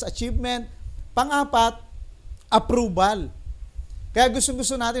 affluence, achievement. Pang-apat, approval. Kaya gusto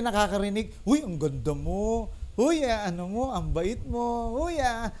natin nakakarinig, "Uy, ang ganda mo. Uy, ang bait mo. Uy,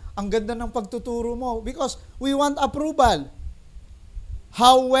 ang ganda ng pagtuturo mo." Because we want approval.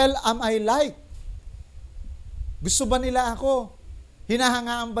 How well am I liked? Gusto ba nila ako?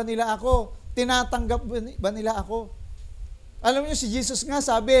 Hinahangaan ba nila ako? Tinatanggap ba nila ako? Alam niyo, si Jesus nga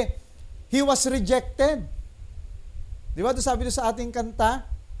sabi, He was rejected. Di ba? Sabi doon sa ating kanta,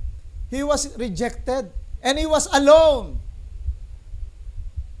 He was rejected. And He was alone.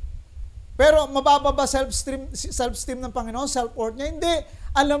 Pero mababa ba self-esteem ng Panginoon? Self-worth niya? Hindi.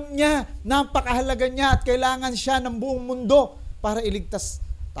 Alam niya, napakahalaga niya at kailangan siya ng buong mundo para iligtas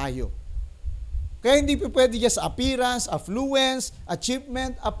tayo. Kaya hindi po pwede just appearance, affluence,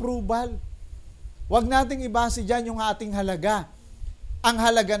 achievement, approval. Huwag nating ibase dyan yung ating halaga. Ang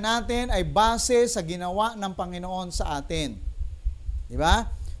halaga natin ay base sa ginawa ng Panginoon sa atin. Di ba?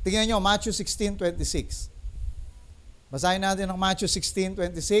 Tingnan nyo, Matthew 16:26. Basahin natin ang Matthew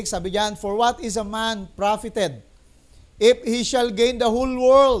 16:26. Sabi diyan, "For what is a man profited if he shall gain the whole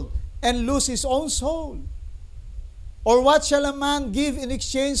world and lose his own soul? Or what shall a man give in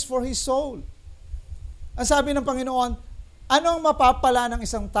exchange for his soul?" Ang sabi ng Panginoon, anong mapapala ng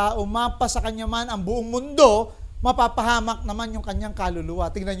isang tao, mapa sa kanya man ang buong mundo, mapapahamak naman yung kanyang kaluluwa.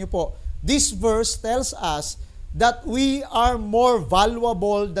 Tingnan niyo po, this verse tells us that we are more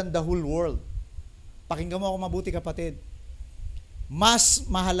valuable than the whole world. Pakinggan mo ako mabuti, kapatid. Mas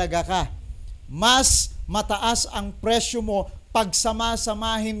mahalaga ka. Mas mataas ang presyo mo pag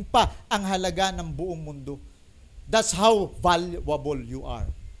sama-samahin pa ang halaga ng buong mundo. That's how valuable you are.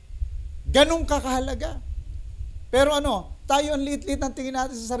 Ganun ka kahalaga. Pero tayo ang liit-liit ng tingin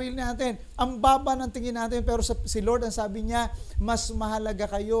natin sa sarili natin. Ang baba ng tingin natin, pero si Lord ang sabi niya, mas mahalaga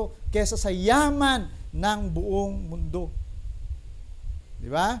kayo kesa sa yaman ng buong mundo.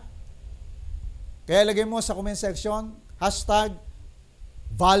 Di ba? Kaya lagay mo sa comment section,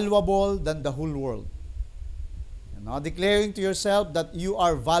 #valuable than the whole world. Declaring to yourself that you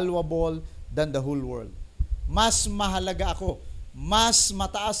are valuable than the whole world. Mas mahalaga ako mas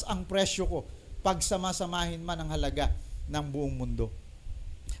mataas ang presyo ko pag sama-samahin man ang halaga ng buong mundo.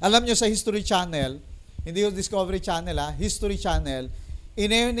 Alam nyo sa History Channel, hindi yung Discovery Channel History Channel,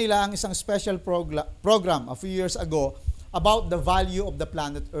 in-air nila ang isang special program a few years ago about the value of the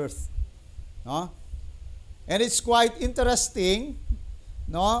planet Earth. No? And it's quite interesting,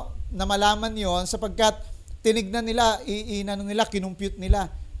 no, na malaman yon sapagkat tinignan nila, kinumpute nila,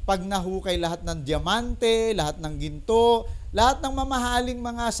 pag nahukay lahat ng diamante, lahat ng ginto, lahat ng mamahaling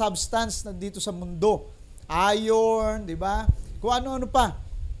mga substance na dito sa mundo, iron, di ba? Kung ano-ano pa.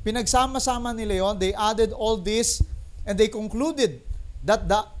 Pinagsama-sama nila yon, they added all this, and they concluded that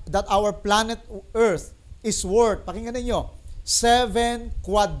our planet Earth is worth, pakinggan ninyo, $7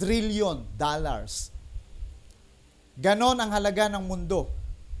 quadrillion. Ganon ang halaga ng mundo.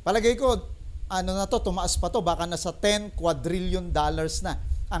 Palagay ko, tumaas pa to, baka nasa $10 quadrillion na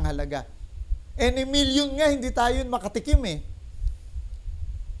ang halaga. Ni million nga, hindi tayo makatikim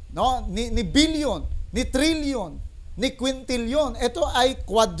No? Ni billion, ni trillion, ni quintillion. Ito ay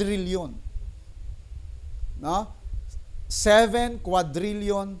quadrillion. No? $7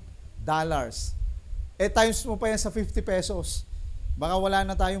 quadrillion. Times mo pa yan sa 50 pesos. Baka wala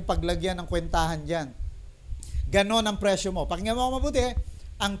na tayong paglagyan ng kwentahan dyan. Ganon ang presyo mo. Pakinggan mo ako mabuti.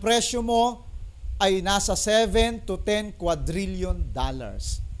 Ang presyo mo ay nasa 7 to 10 quadrillion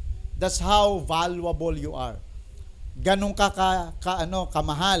dollars. That's how valuable you are. Ganun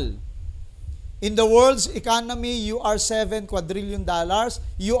kamahal. In the world's economy, you are 7 quadrillion dollars.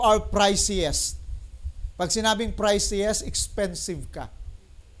 You are priciest. Pag sinabing priciest, expensive ka.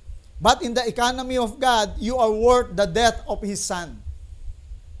 But in the economy of God, you are worth the death of His Son.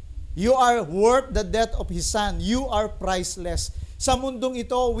 You are worth the death of His Son. You are priceless. Sa mundong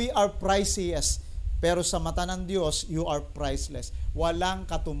ito, we are priciest. Pero sa mata ng Diyos, you are priceless. Walang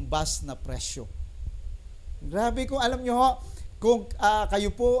katumbas na presyo. Grabe kung alam nyo kung kayo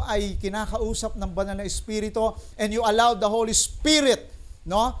po ay kinakausap ng banal na Espiritu and you allow the Holy Spirit,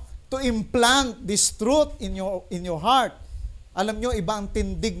 no, to implant this truth in your heart. Alam nyo, ibang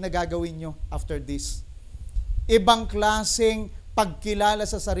tindig na gagawin nyo after this. Ibang klaseng pagkilala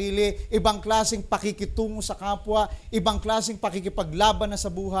sa sarili, ibang klaseng pakikitungo sa kapwa, ibang klaseng pakikipaglaban na sa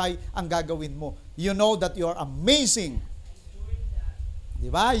buhay ang gagawin mo. You know that you are amazing.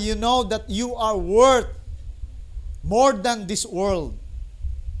 Diba? You know that you are worth more than this world.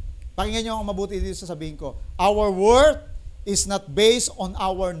 Pakinggan nyo ang mabuti dito sa sabihin ko. Our worth is not based on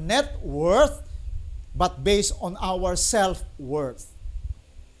our net worth, but based on our self-worth.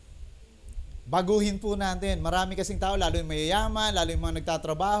 Baguhin po natin. Marami kasing tao, lalo yung mayayaman, lalo yung mga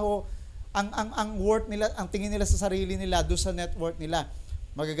nagtatrabaho, ang worth nila, ang tingin nila sa sarili nila, doon sa net worth nila.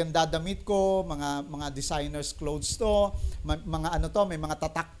 Magaganda damit ko, mga designers clothes to, may mga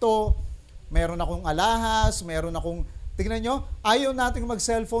tatak to, meron akong alahas, meron akong, tingnan nyo, ayaw nating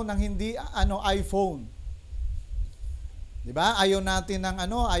mag-cellphone ng hindi iPhone. 'Di ba? Ayaw natin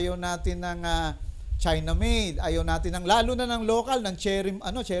ng China made, ayaw natin ng lalo na ng local ng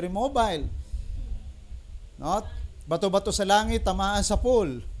Cherry Mobile. No? Bato-bato sa langit, tamaan sa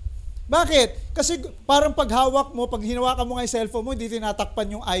pool. Bakit? Kasi parang paghawak mo, pag hinawakan mo ng cellphone mo, hindi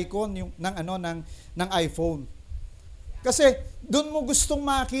tinatakpan yung icon ng iPhone. Kasi doon mo gustong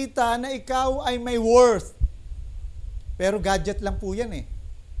makita na ikaw ay may worth. Pero gadget lang po yan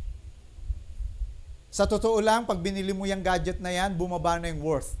Sa totoo lang, pag binili mo yung gadget na yan, bumaba na yung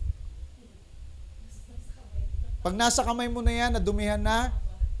worth. Pag nasa kamay mo na yan, nadumihan na,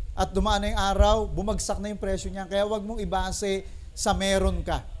 at dumaan na yung araw, bumagsak na yung presyo niya. Kaya wag mong ibase sa meron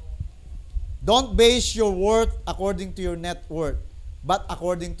ka. Don't base your worth according to your net worth, but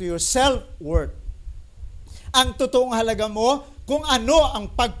according to your self-worth. Ang totoong halaga mo, kung ano ang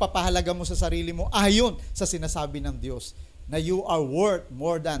pagpapahalaga mo sa sarili mo, ayon sa sinasabi ng Diyos, na you are worth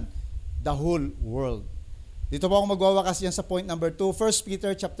more than the whole world. Dito po ako magwawakas yan sa point number 2, 1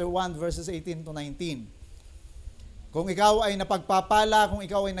 Peter chapter 1, verses 18 to 19. Kung ikaw ay napagpapala, kung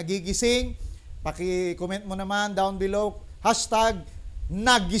ikaw ay nagigising, paki-comment mo naman down below,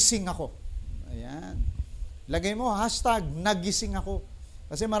 #nagising ako. Ayan. Lagay mo, #nagising ako.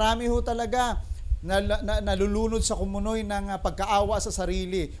 Kasi marami ho talaga nalulunod sa kumunoy ng pagkaawa sa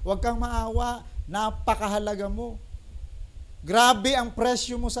sarili. Huwag kang maawa, napakahalaga mo. Grabe ang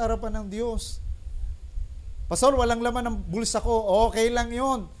presyo mo sa harapan ng Diyos. Pastor, walang laman ng bulsa ko. Okay lang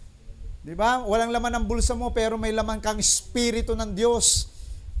yon. Diba? Walang laman ng bulsa mo pero may laman kang Espiritu ng Diyos.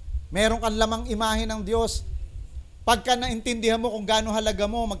 Meron kang lamang imahe ng Diyos. Pagka naintindihan mo kung gaano halaga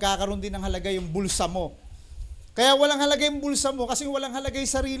mo, magkakaroon din ng halaga yung bulsa mo. Kaya walang halaga yung bulsa mo kasi walang halaga yung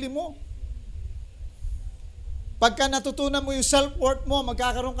sarili mo. Pagka natutunan mo yung self-worth mo,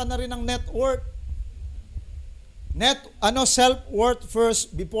 magkakaroon ka na rin ng net worth. Self-worth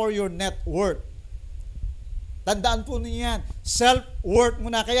first before your net worth. Tandaan po ninyo yan. Self-worth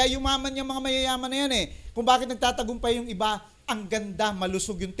muna. Kaya yumaman yung mga mayayaman na yan Kung bakit nagtatagumpay yung iba, ang ganda,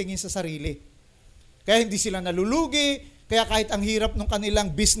 malusog yung tingin sa sarili. Kaya hindi sila nalulugi, kaya kahit ang hirap ng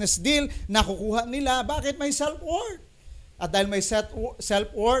kanilang business deal, nakukuha nila. Bakit? May self-worth. At dahil may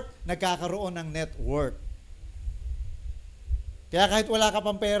self-worth, nagkakaroon ng net worth. Kaya kahit wala ka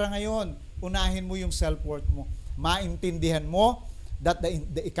pang pera ngayon, unahin mo yung self-worth mo. Maintindihan mo that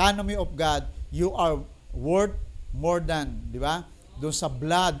the economy of God, you are worth more than, di ba? Doon sa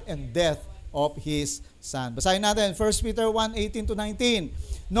blood and death of His Son. Basahin natin, 1 Peter 1:18-19.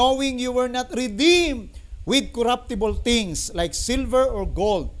 Knowing you were not redeemed with corruptible things like silver or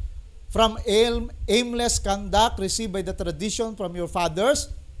gold from aimless conduct received by the tradition from your fathers,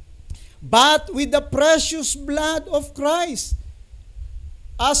 but with the precious blood of Christ,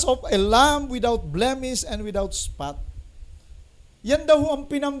 as of a lamb without blemish and without spot. Yan daw ang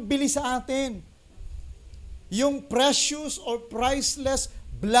pinambili sa atin. Yung precious or priceless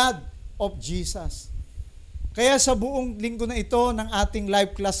blood of Jesus. Kaya sa buong linggo na ito ng ating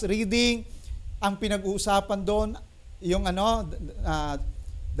live class reading, ang pinag-uusapan doon, yung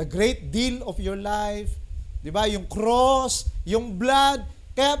the great deal of your life, di ba? Yung cross, yung blood.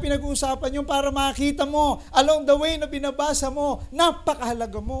 Kaya pinag-uusapan yung para makita mo, along the way na binabasa mo,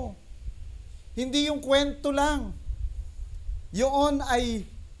 napakahalaga mo. Hindi yung kwento lang. Yun ay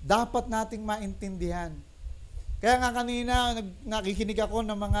dapat nating maintindihan. Kaya nga kanina, nakikinig ako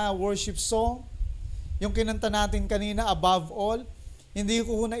ng mga worship song, yung kinanta natin kanina, Above All, hindi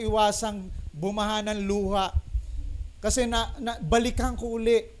ko naiwasang bumaha ng luha. Kasi balikan ko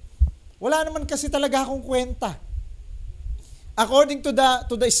uli. Wala naman kasi talaga akong kwenta. According to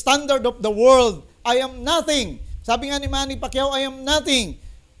the standard of the world, I am nothing. Sabi nga ni Manny Pacquiao, I am nothing.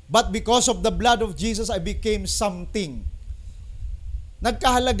 But because of the blood of Jesus, I became something.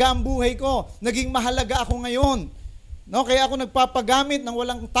 Nagkahalaga ang buhay ko. Naging mahalaga ako ngayon. No, kaya ako nagpapagamit ng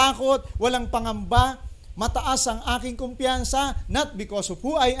walang takot, walang pangamba. Mataas ang aking kumpiyansa, not because of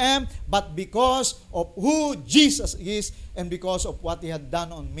who I am, but because of who Jesus is and because of what He had done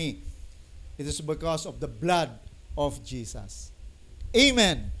on me. It is because of the blood of Jesus.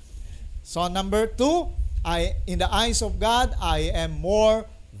 Amen. So number 2, in the eyes of God, I am more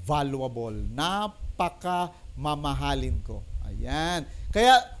valuable. Napaka-mamahalin ko. Ayan.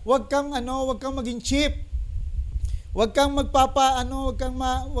 Kaya wag kang maging cheap. Wag kang wag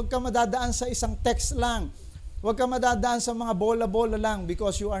kang madadaan sa isang text lang. Wag kang madadaan sa mga bola-bola lang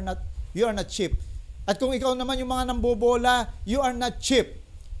because you are not cheap. At kung ikaw naman yung mga nambobola, you are not cheap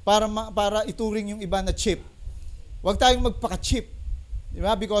para ituring yung iba na cheap. Wag tayong magpaka-cheap. Di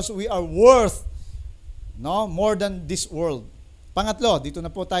ba? Because we are worth more than this world. Pangatlo, dito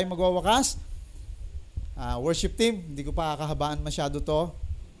na po tayo magwawakas. Worship team, hindi ko pa kakahabaan masyado to.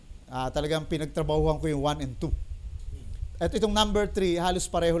 Talagang pinagtrabahuhan ko yung 1 and 2. At itong number 3, halos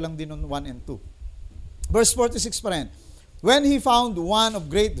pareho lang din ng 1 and 2. Verse 46 pa rin. When he found one of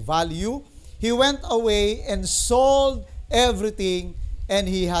great value, he went away and sold everything and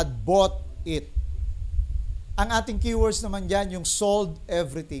he had bought it. Ang ating keywords naman dyan, yung sold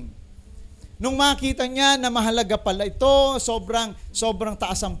everything. Nung makita niya na mahalaga pala ito, sobrang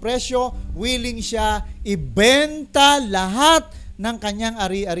taas ang presyo, willing siya ibenta lahat ng kanyang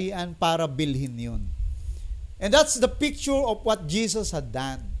ari-arian para bilhin yun. And that's the picture of what Jesus had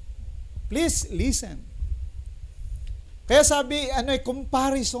done. Please listen. Kaya sabi,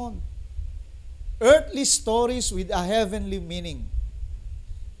 comparison. Earthly stories with a heavenly meaning.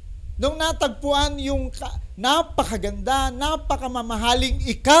 Nung natagpuan yung napakaganda, napakamamahaling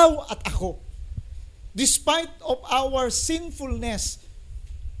ikaw at ako. Despite of our sinfulness.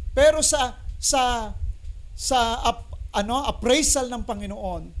 Pero sa appraisal ng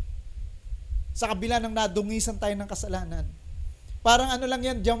Panginoon, sa kabila ng nadungisan tayo ng kasalanan, parang lang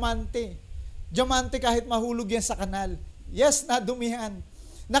yan, diamante. Diamante kahit mahulog yan sa kanal. Yes, nadumihan.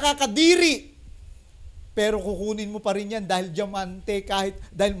 Nakakadiri. Pero kukunin mo pa rin yan dahil diamante,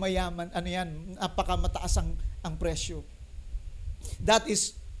 dahil mayaman, napakamataas ang presyo. That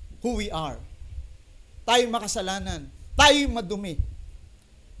is who we are. Tayo makasalanan. Tayo madumi.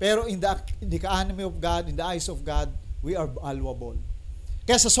 Pero in the economy of God, in the eyes of God, we are valuable.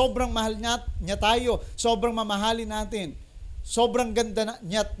 Kaya sa sobrang mahal niya tayo, sobrang mamahalin natin, sobrang ganda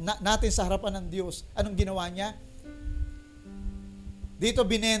natin sa harapan ng Diyos. Anong ginawa niya? Dito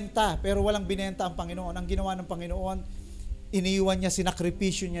binenta, pero walang binenta ang Panginoon. Ang ginawa ng Panginoon, iniwan niya,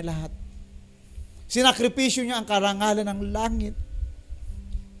 sinakripisyo niya lahat. Sinakripisyo niya ang karangalan ng langit.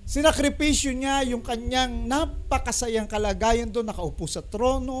 Sinakripisyo niya yung kanyang napakasayang kalagayan doon, nakaupo sa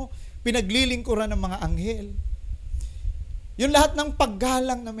trono, pinaglilingkuran ng mga anghel. Yung lahat ng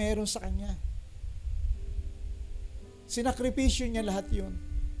paggalang na meron sa Kanya. Sinakripisyo niya lahat yun.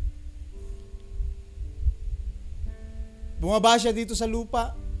 Bumaba siya dito sa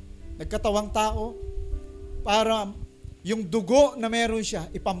lupa, nagkatawang tao, para yung dugo na meron siya,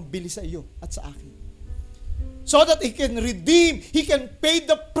 ipambili sa iyo at sa akin. So that He can redeem, He can pay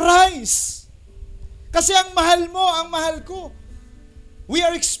the price. Kasi ang mahal mo, ang mahal ko. We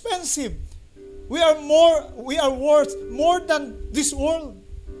are expensive. We are worth more than this world.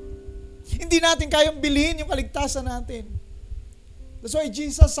 Hindi natin kayang bilhin yung kaligtasan natin. That's why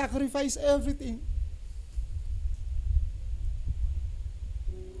Jesus sacrificed everything.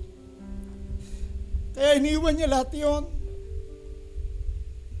 Kaya iniwan niya lahat yun.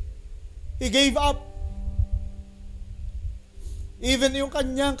 He gave up. Even yung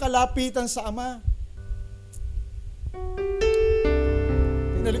kanyang kalapitan sa Ama.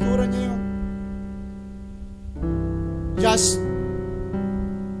 Tinalikuran niya yun. Just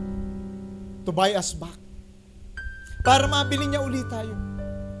to buy us back. Para mabili niya ulit tayo.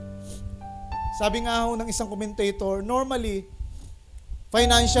 Sabi nga ho ng isang commentator, normally,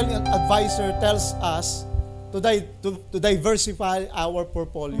 financial advisor tells us to diversify our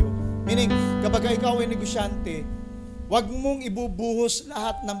portfolio. Meaning, kapag ikaw ay negosyante, huwag mong ibubuhos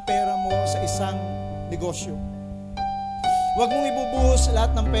lahat ng pera mo sa isang negosyo. Huwag mong ibubuhos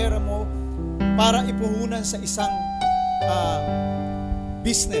lahat ng pera mo para ipuhunan sa isang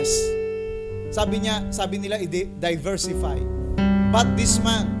business. Sabi nila, diversify. But this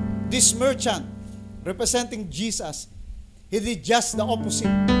man, this merchant, representing Jesus, he did just the opposite.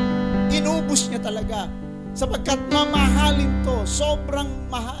 Inubos niya talaga. Sapagkat mamahalin to, sobrang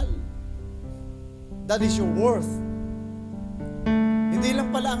mahal. That is your worth. Hindi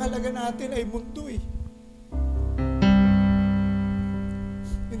lang pala ang halaga natin ay mundo eh.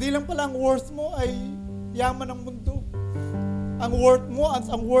 Hindi lang pala ang worth mo ay yaman ng mundo. Ang worth mo at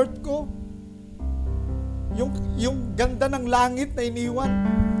ang worth ko, yung ganda ng langit na iniwan,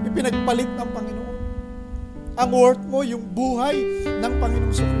 ipinagpalit ng Panginoon. Ang worth mo, yung buhay ng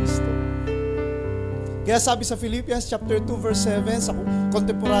Panginoong Kristo. Kaya sabi sa Philippians chapter 2 verse 7 sa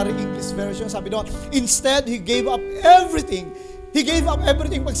Contemporary English Version, sabi doon, instead, He gave up everything. He gave up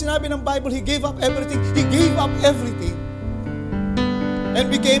everything. Pag sinabi ng Bible, He gave up everything. He gave up everything. And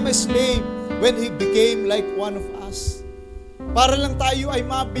became a slave when He became like one of us. Para lang tayo ay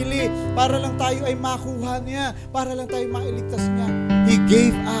mabili, para lang tayo ay makuha niya, para lang tayo mailigtas niya. He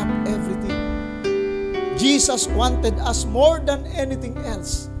gave up everything. Jesus wanted us more than anything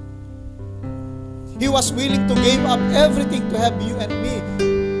else. He was willing to give up everything to have you and me.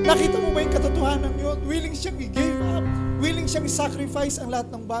 Nakita mo ba yung katotohanan yun? Willing siyang i-give up. Willing siyang i-sacrifice ang lahat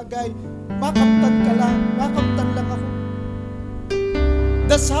ng bagay. Makamtan ka lang. Makamtan lang ako.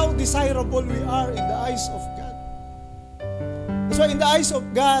 That's how desirable we are in the eyes of God. So in the eyes of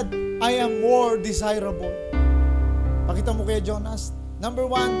God, I am more desirable. Pakita mo kay Jonas. Number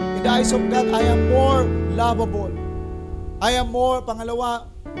 1, in the eyes of God, I am more lovable. I am more, pangalawa,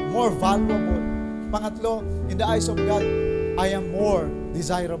 more valuable. Pangatlo, in the eyes of God, I am more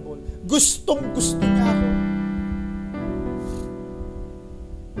desirable. Gustong-gusto niya ako.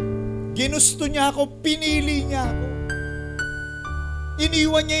 Ginusto niya ako, pinili niya ako.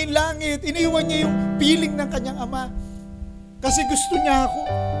 Iniwan niya yung langit, iniwan niya yung piling ng kanyang Ama. Kasi gusto niya ako.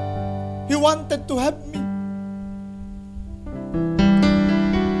 He wanted to have me.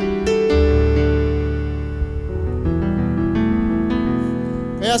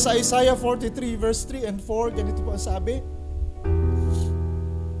 Kaya sa Isaiah 43 verse 3 and 4, ganito po ang sabi.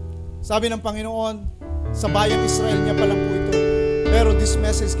 Sabi ng Panginoon, sa bayang Israel niya pa lang po ito. Pero this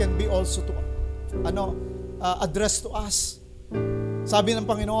message can be also to addressed to us. Sabi ng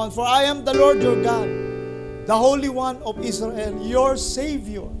Panginoon, for I am the Lord your God, the Holy One of Israel, your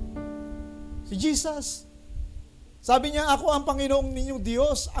Savior. Si Jesus. Sabi niya, ako ang Panginoong ninyong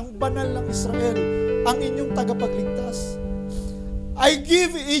Diyos, ang banal ng Israel, ang inyong tagapagligtas. I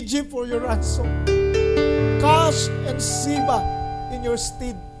give Egypt for your ransom, Cush and Seba in your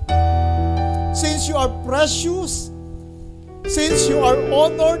stead. Since you are precious, since you are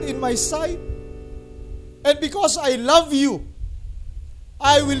honored in my sight, and because I love you,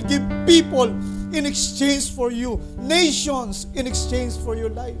 I will give people in exchange for you, nations in exchange for your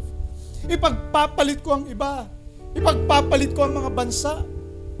life. Ipagpapalit ko ang iba. Ipagpapalit ko ang mga bansa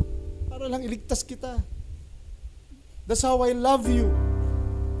para lang iligtas kita. That's how I love you.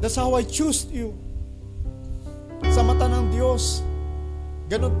 That's how I choose you. Sa mata ng Diyos,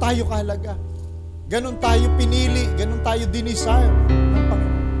 ganun tayo kahalaga. Ganun tayo pinili. Ganun tayo dinisire ng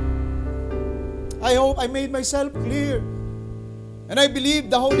Panginoon. I hope I made myself clear. And I believe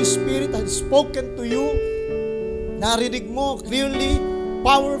the Holy Spirit has spoken to you Narinig mo clearly,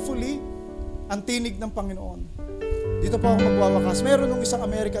 powerfully, ang tinig ng Panginoon. Dito po ako magwawakas. Meron nung isang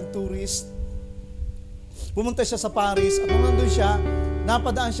American tourist, pumunta siya sa Paris, at nung nandun siya,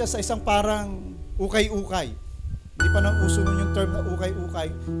 napadaan siya sa isang parang ukay-ukay. Hindi pa nang uso nun yung term na ukay-ukay.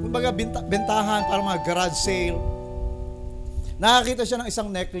 Kumbaga bentahan, parang mga garage sale. Nakakita siya ng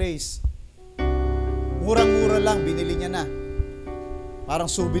isang necklace. Murang-mura lang, binili niya na. Parang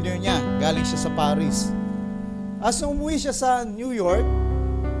souvenir niya, galing siya sa Paris. As umuwi siya sa New York,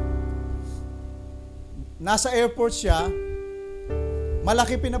 nasa airport siya,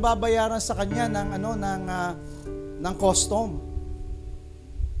 malaki pinababayaran sa kanya ng custom.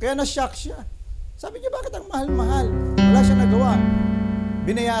 Kaya na-shock siya. Sabi niya, bakit ang mahal-mahal? Wala siya nagawa.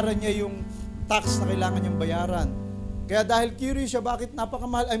 Binayaran niya yung tax na kailangan niyang bayaran. Kaya dahil curious siya, bakit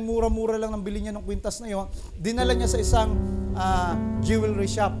napakamahal, ay mura-mura lang ang bili niya ng kwintas na yun, dinala niya sa isang jewelry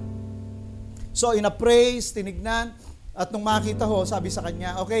shop. So, in-appraise, tinignan, at nung makita ho, sabi sa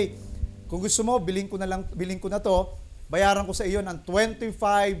kanya, okay, kung gusto mo, bilhin ko na to, bayaran ko sa iyo ng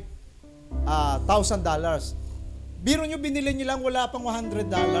 $25,000. Biro nyo, binili niya lang, wala pang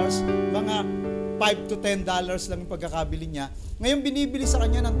 $100, mga $5 to $10 lang yung pagkakabili niya. Ngayon, binibili sa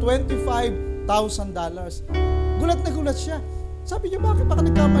kanya ng $25,000. Gulat na gulat siya. Sabi niya, bakit baka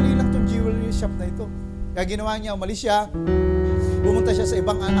nagkamali lang itong jewelry shop na ito? Kaya ginawa niya, umalis siya, pumunta siya sa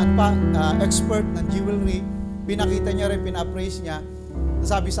ibang expert ng jewelry, pinakita niya rin, pina-appraise niya,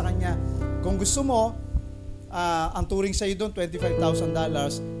 sabi sa kanya, kung gusto mo, ang turing sa'yo doon,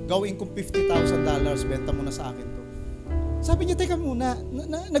 $25,000, gawin kong $50,000, benta mo na sa akin to. Sabi niya, teka muna,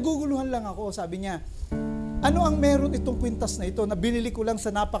 naguguluhan lang ako, sabi niya, ano ang meron itong kwintas na ito na binili ko lang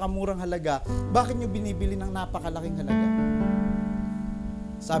sa napakamurang halaga, bakit niyo binibili ng napakalaking halaga?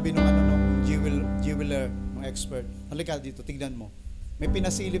 Sabi nung jeweler, ng expert, halika dito, tignan mo. May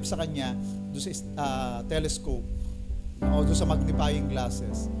pinasilip sa kanya doon sa telescope o doon sa magnifying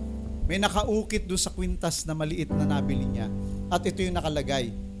glasses. May nakaukit doon sa kwintas na maliit na nabili niya. At ito yung nakalagay.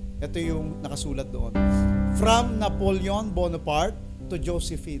 Ito yung nakasulat doon. From Napoleon Bonaparte to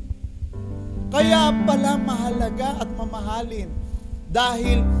Josephine. Kaya pala mahalaga at mamahalin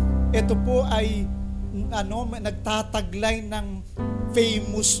dahil ito po ay nagtataglay ng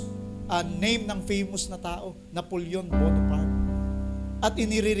famous name ng famous na tao, Napoleon Bonaparte. At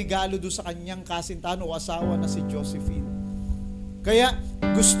iniririgalo doon sa kanyang kasintahan o asawa na si Josephine. Kaya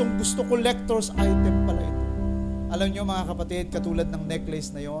gustong-gusto collector's item pala ito. Alam niyo mga kapatid, katulad ng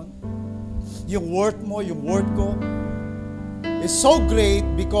necklace na yon, yung worth mo, yung worth ko, is so great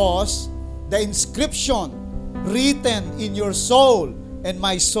because the inscription written in your soul and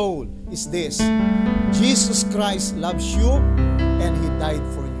my soul is this: Jesus Christ loves you and He died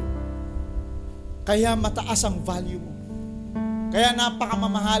for you. Kaya mataas ang value mo. Kaya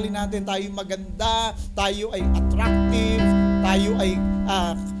napakamamahalin natin, tayo maganda, tayo ay attractive, tayo ay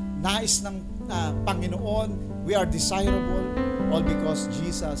nais ng Panginoon, we are desirable, all because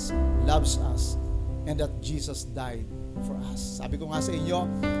Jesus loves us and that Jesus died for us. Sabi ko nga sa inyo,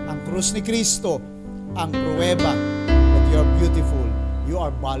 ang krus ni Kristo, ang pruweba that you are beautiful, you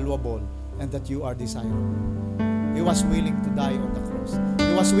are valuable, and that you are desirable. He was willing to die on the cross.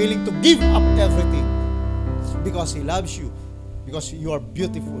 He was willing to give up everything because He loves you, because you are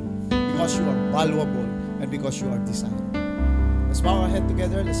beautiful, because you are valuable, and because you are desirable. Let's bow our head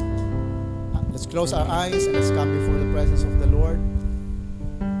together. Let's close our eyes and let's come before the presence of the Lord.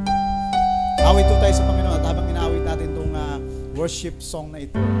 Awit po tayo sa Panginoon at habang inaawit natin itong worship song na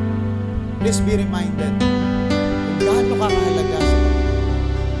ito, please be reminded kung gaano kakahalaga sa Panginoon,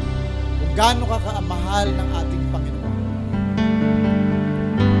 kung gaano kakamahal ng ating Panginoon.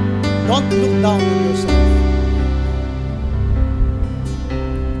 Don't look down on yourself.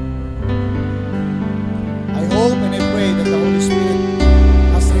 I hope and I pray that the Holy Spirit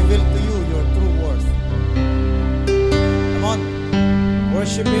has revealed to you your true worth. Come on,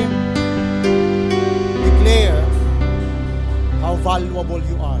 worship Him. Declare how valuable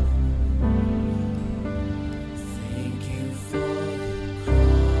you are. Thank you for the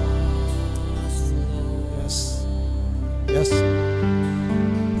cross, Lord. Yes. Yes.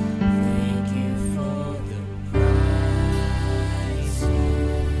 Thank you for the price you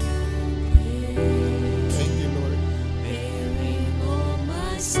paid, Thank you, Lord. bearing all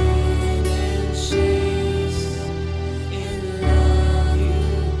my sin and shame. In love you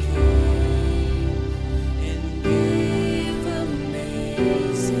came and gave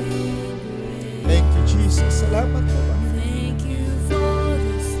amazing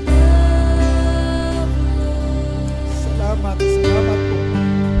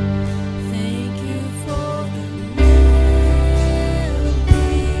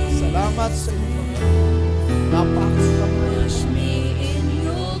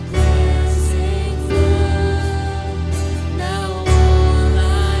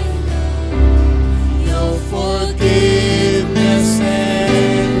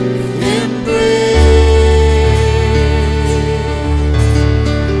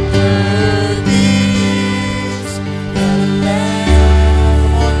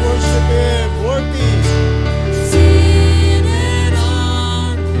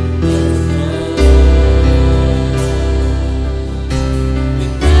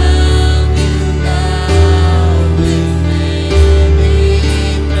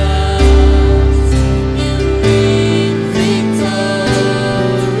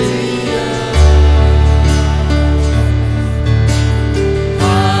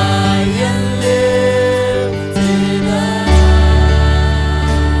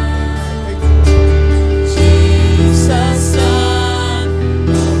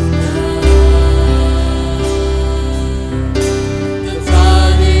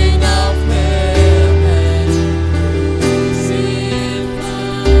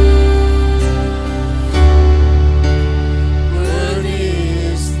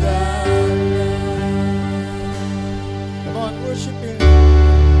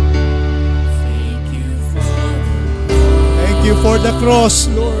cross,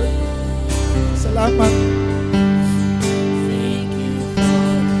 Lord. Salamat. Thank you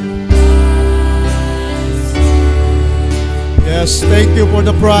for the price. Yes, thank you for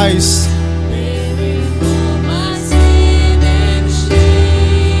the price. Bearing all my sin and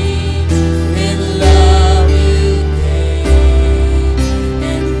shame. In love you came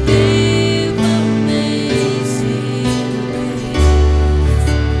and gave amazing grace.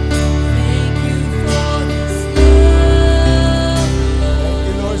 Thank you for this love, Thank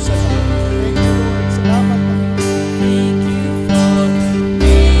you, Lord. Salamat. Thank you, Lord. Salamat. thank you for the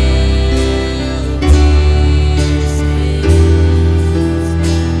nail piercings.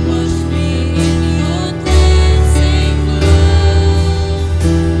 Wash me in your cleansing blood.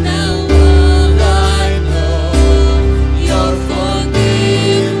 Now all I know, your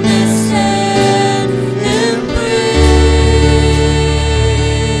forgiveness and embrace.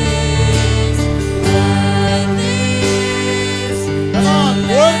 Come on,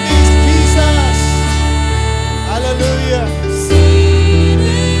 worthy is Jesus. Hallelujah.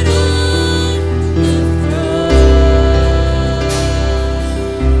 Seated on the throne,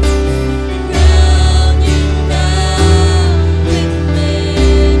 crown you now with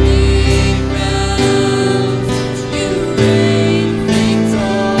many crowns. You reign victorious.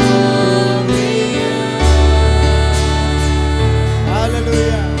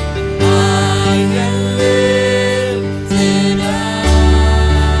 Hallelujah. I am lifted up,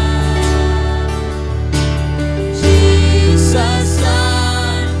 Jesus,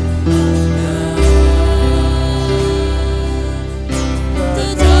 Son of God, the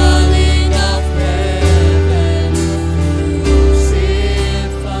darling of heaven, crucified.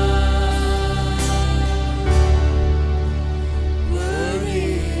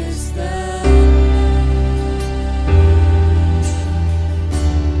 Worthy is the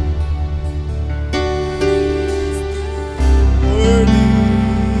Worthy.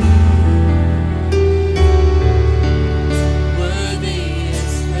 Worthy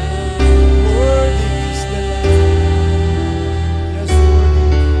is the Worthy is the Lamb. Yes, worthy.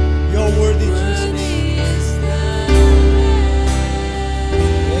 You're worthy, Jesus. Worthy is the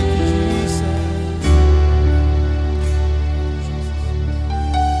Thank you, Jesus.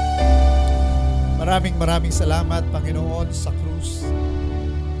 Maraming salamat, Panginoon, sa krus.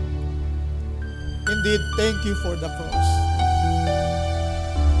 Indeed, thank you for the cross.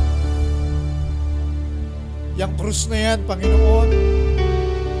 Yang krus na yan, Panginoon,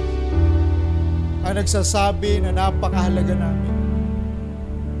 ang nagsasabi na napakahalaga namin.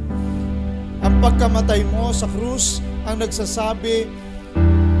 Ang pagkamatay mo sa krus, ang nagsasabi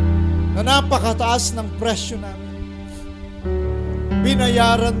na napakataas ng presyo namin.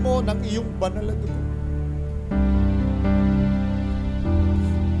 Binayaran mo ng iyong banal na dugo.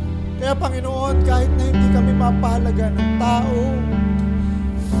 Kaya Panginoon, kahit na hindi kami mapahalaga ng tao,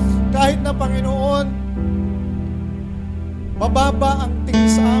 kahit na Panginoon, mababa ang tingin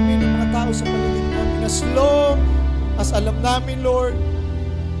sa amin ng mga tao sa paligid namin, as long as alam namin, Lord,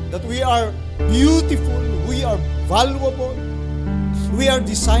 that we are beautiful, we are valuable, we are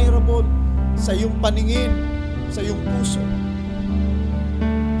desirable sa iyong paningin, sa iyong puso.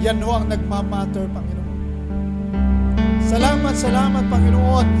 Yan ho ang nagmamatter, Panginoon. Salamat,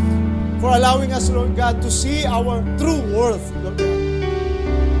 Panginoon, for allowing us, Lord God, to see our true worth, Lord God.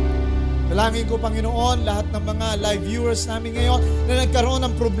 Dalangin ko, Panginoon, lahat ng mga live viewers namin ngayon na nagkaroon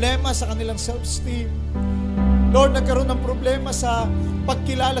ng problema sa kanilang self-esteem. Lord, nagkaroon ng problema sa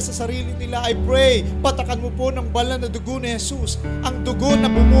pagkilala sa sarili nila. I pray, patakan mo po ng banal na dugo ni Jesus, ang dugo na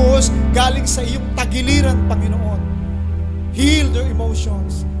bumuhos galing sa iyong tagiliran, Panginoon. Heal their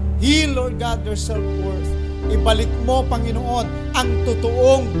emotions. Heal, Lord God, their self-worth. Ibalik mo, Panginoon, ang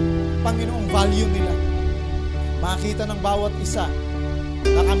totoong, Panginoong value nila. Makita ng bawat isa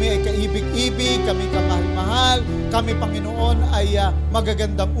na kami ay kaibig-ibig, kami kamahal-mahal, kami, Panginoon, ay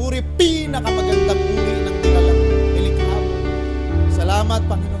magagandang uri, pinakamagandang uri ng nilikha mo. Salamat,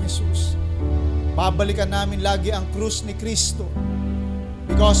 Panginoong Jesus. Babalikan namin lagi ang krus ni Kristo,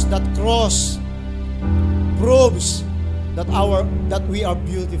 because that cross proves that we are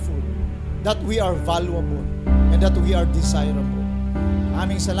beautiful, that we are valuable, and that we are desirable.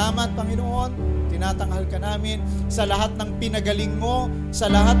 Aming salamat, Panginoon. Tinatanghal ka namin sa lahat ng pinagaling mo, sa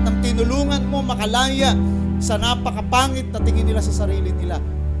lahat ng tinulungan mo makalaya sa napakapangit na tingin nila sa sarili nila.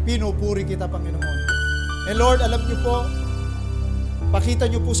 Pinupuri kita, Panginoon. And Lord, alam niyo po, pakita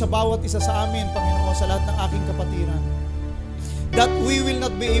niyo po sa bawat isa sa amin, Panginoon, sa lahat ng aking kapatiran, that we will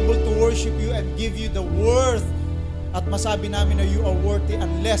not be able to worship you and give you the worth at masabi namin na you are worthy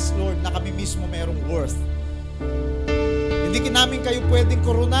unless, Lord, na kami mismo mayroong worth. Hindi namin kayo pwedeng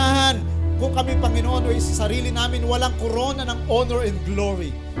koronahan kung kami, Panginoon, ay sa sarili namin, walang korona ng honor and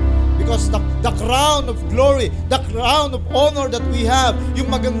glory. Because the crown of glory, the crown of honor that we have, yung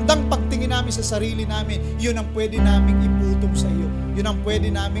magandang pagtingin namin sa sarili namin, yun ang pwede naming iputong sa iyo. Yun ang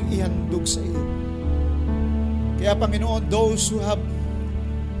pwede naming ihandog sa iyo. Kaya, Panginoon, those who have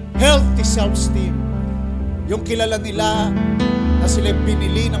healthy self-esteem, yung kilala nila na sila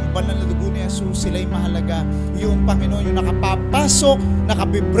pinili ng banal na dugo ni Jesus, sila'y mahalaga. Yung Panginoon, yung nakapapasok,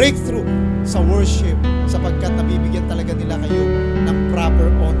 nakabibreakthrough sa worship, sapagkat nabibigyan talaga nila kayo ng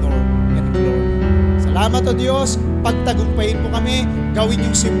proper honor and glory. Salamat o Diyos, pagtagumpayin mo kami, gawin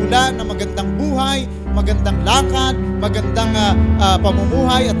yung simula na magandang buhay, magandang lakad, magandang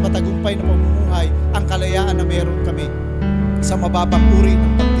pamumuhay at matagumpay na pamumuhay, ang kalayaan na meron kami sa mababang uri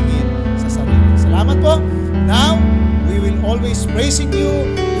ng pagtingin sa sarili. Salamat po. Now, we will always praising you.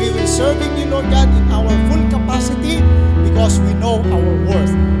 We will serving you, Lord God, in our full capacity because we know our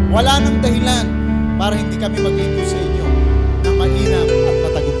worth. Wala nang dahilan para hindi kami maglingkod sa inyo ng mainam at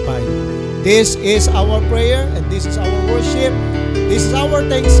matagumpay. This is our prayer and this is our worship. This is our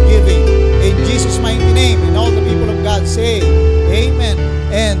thanksgiving. In Jesus' mighty name, and all the people of God say, Amen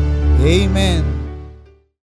and Amen.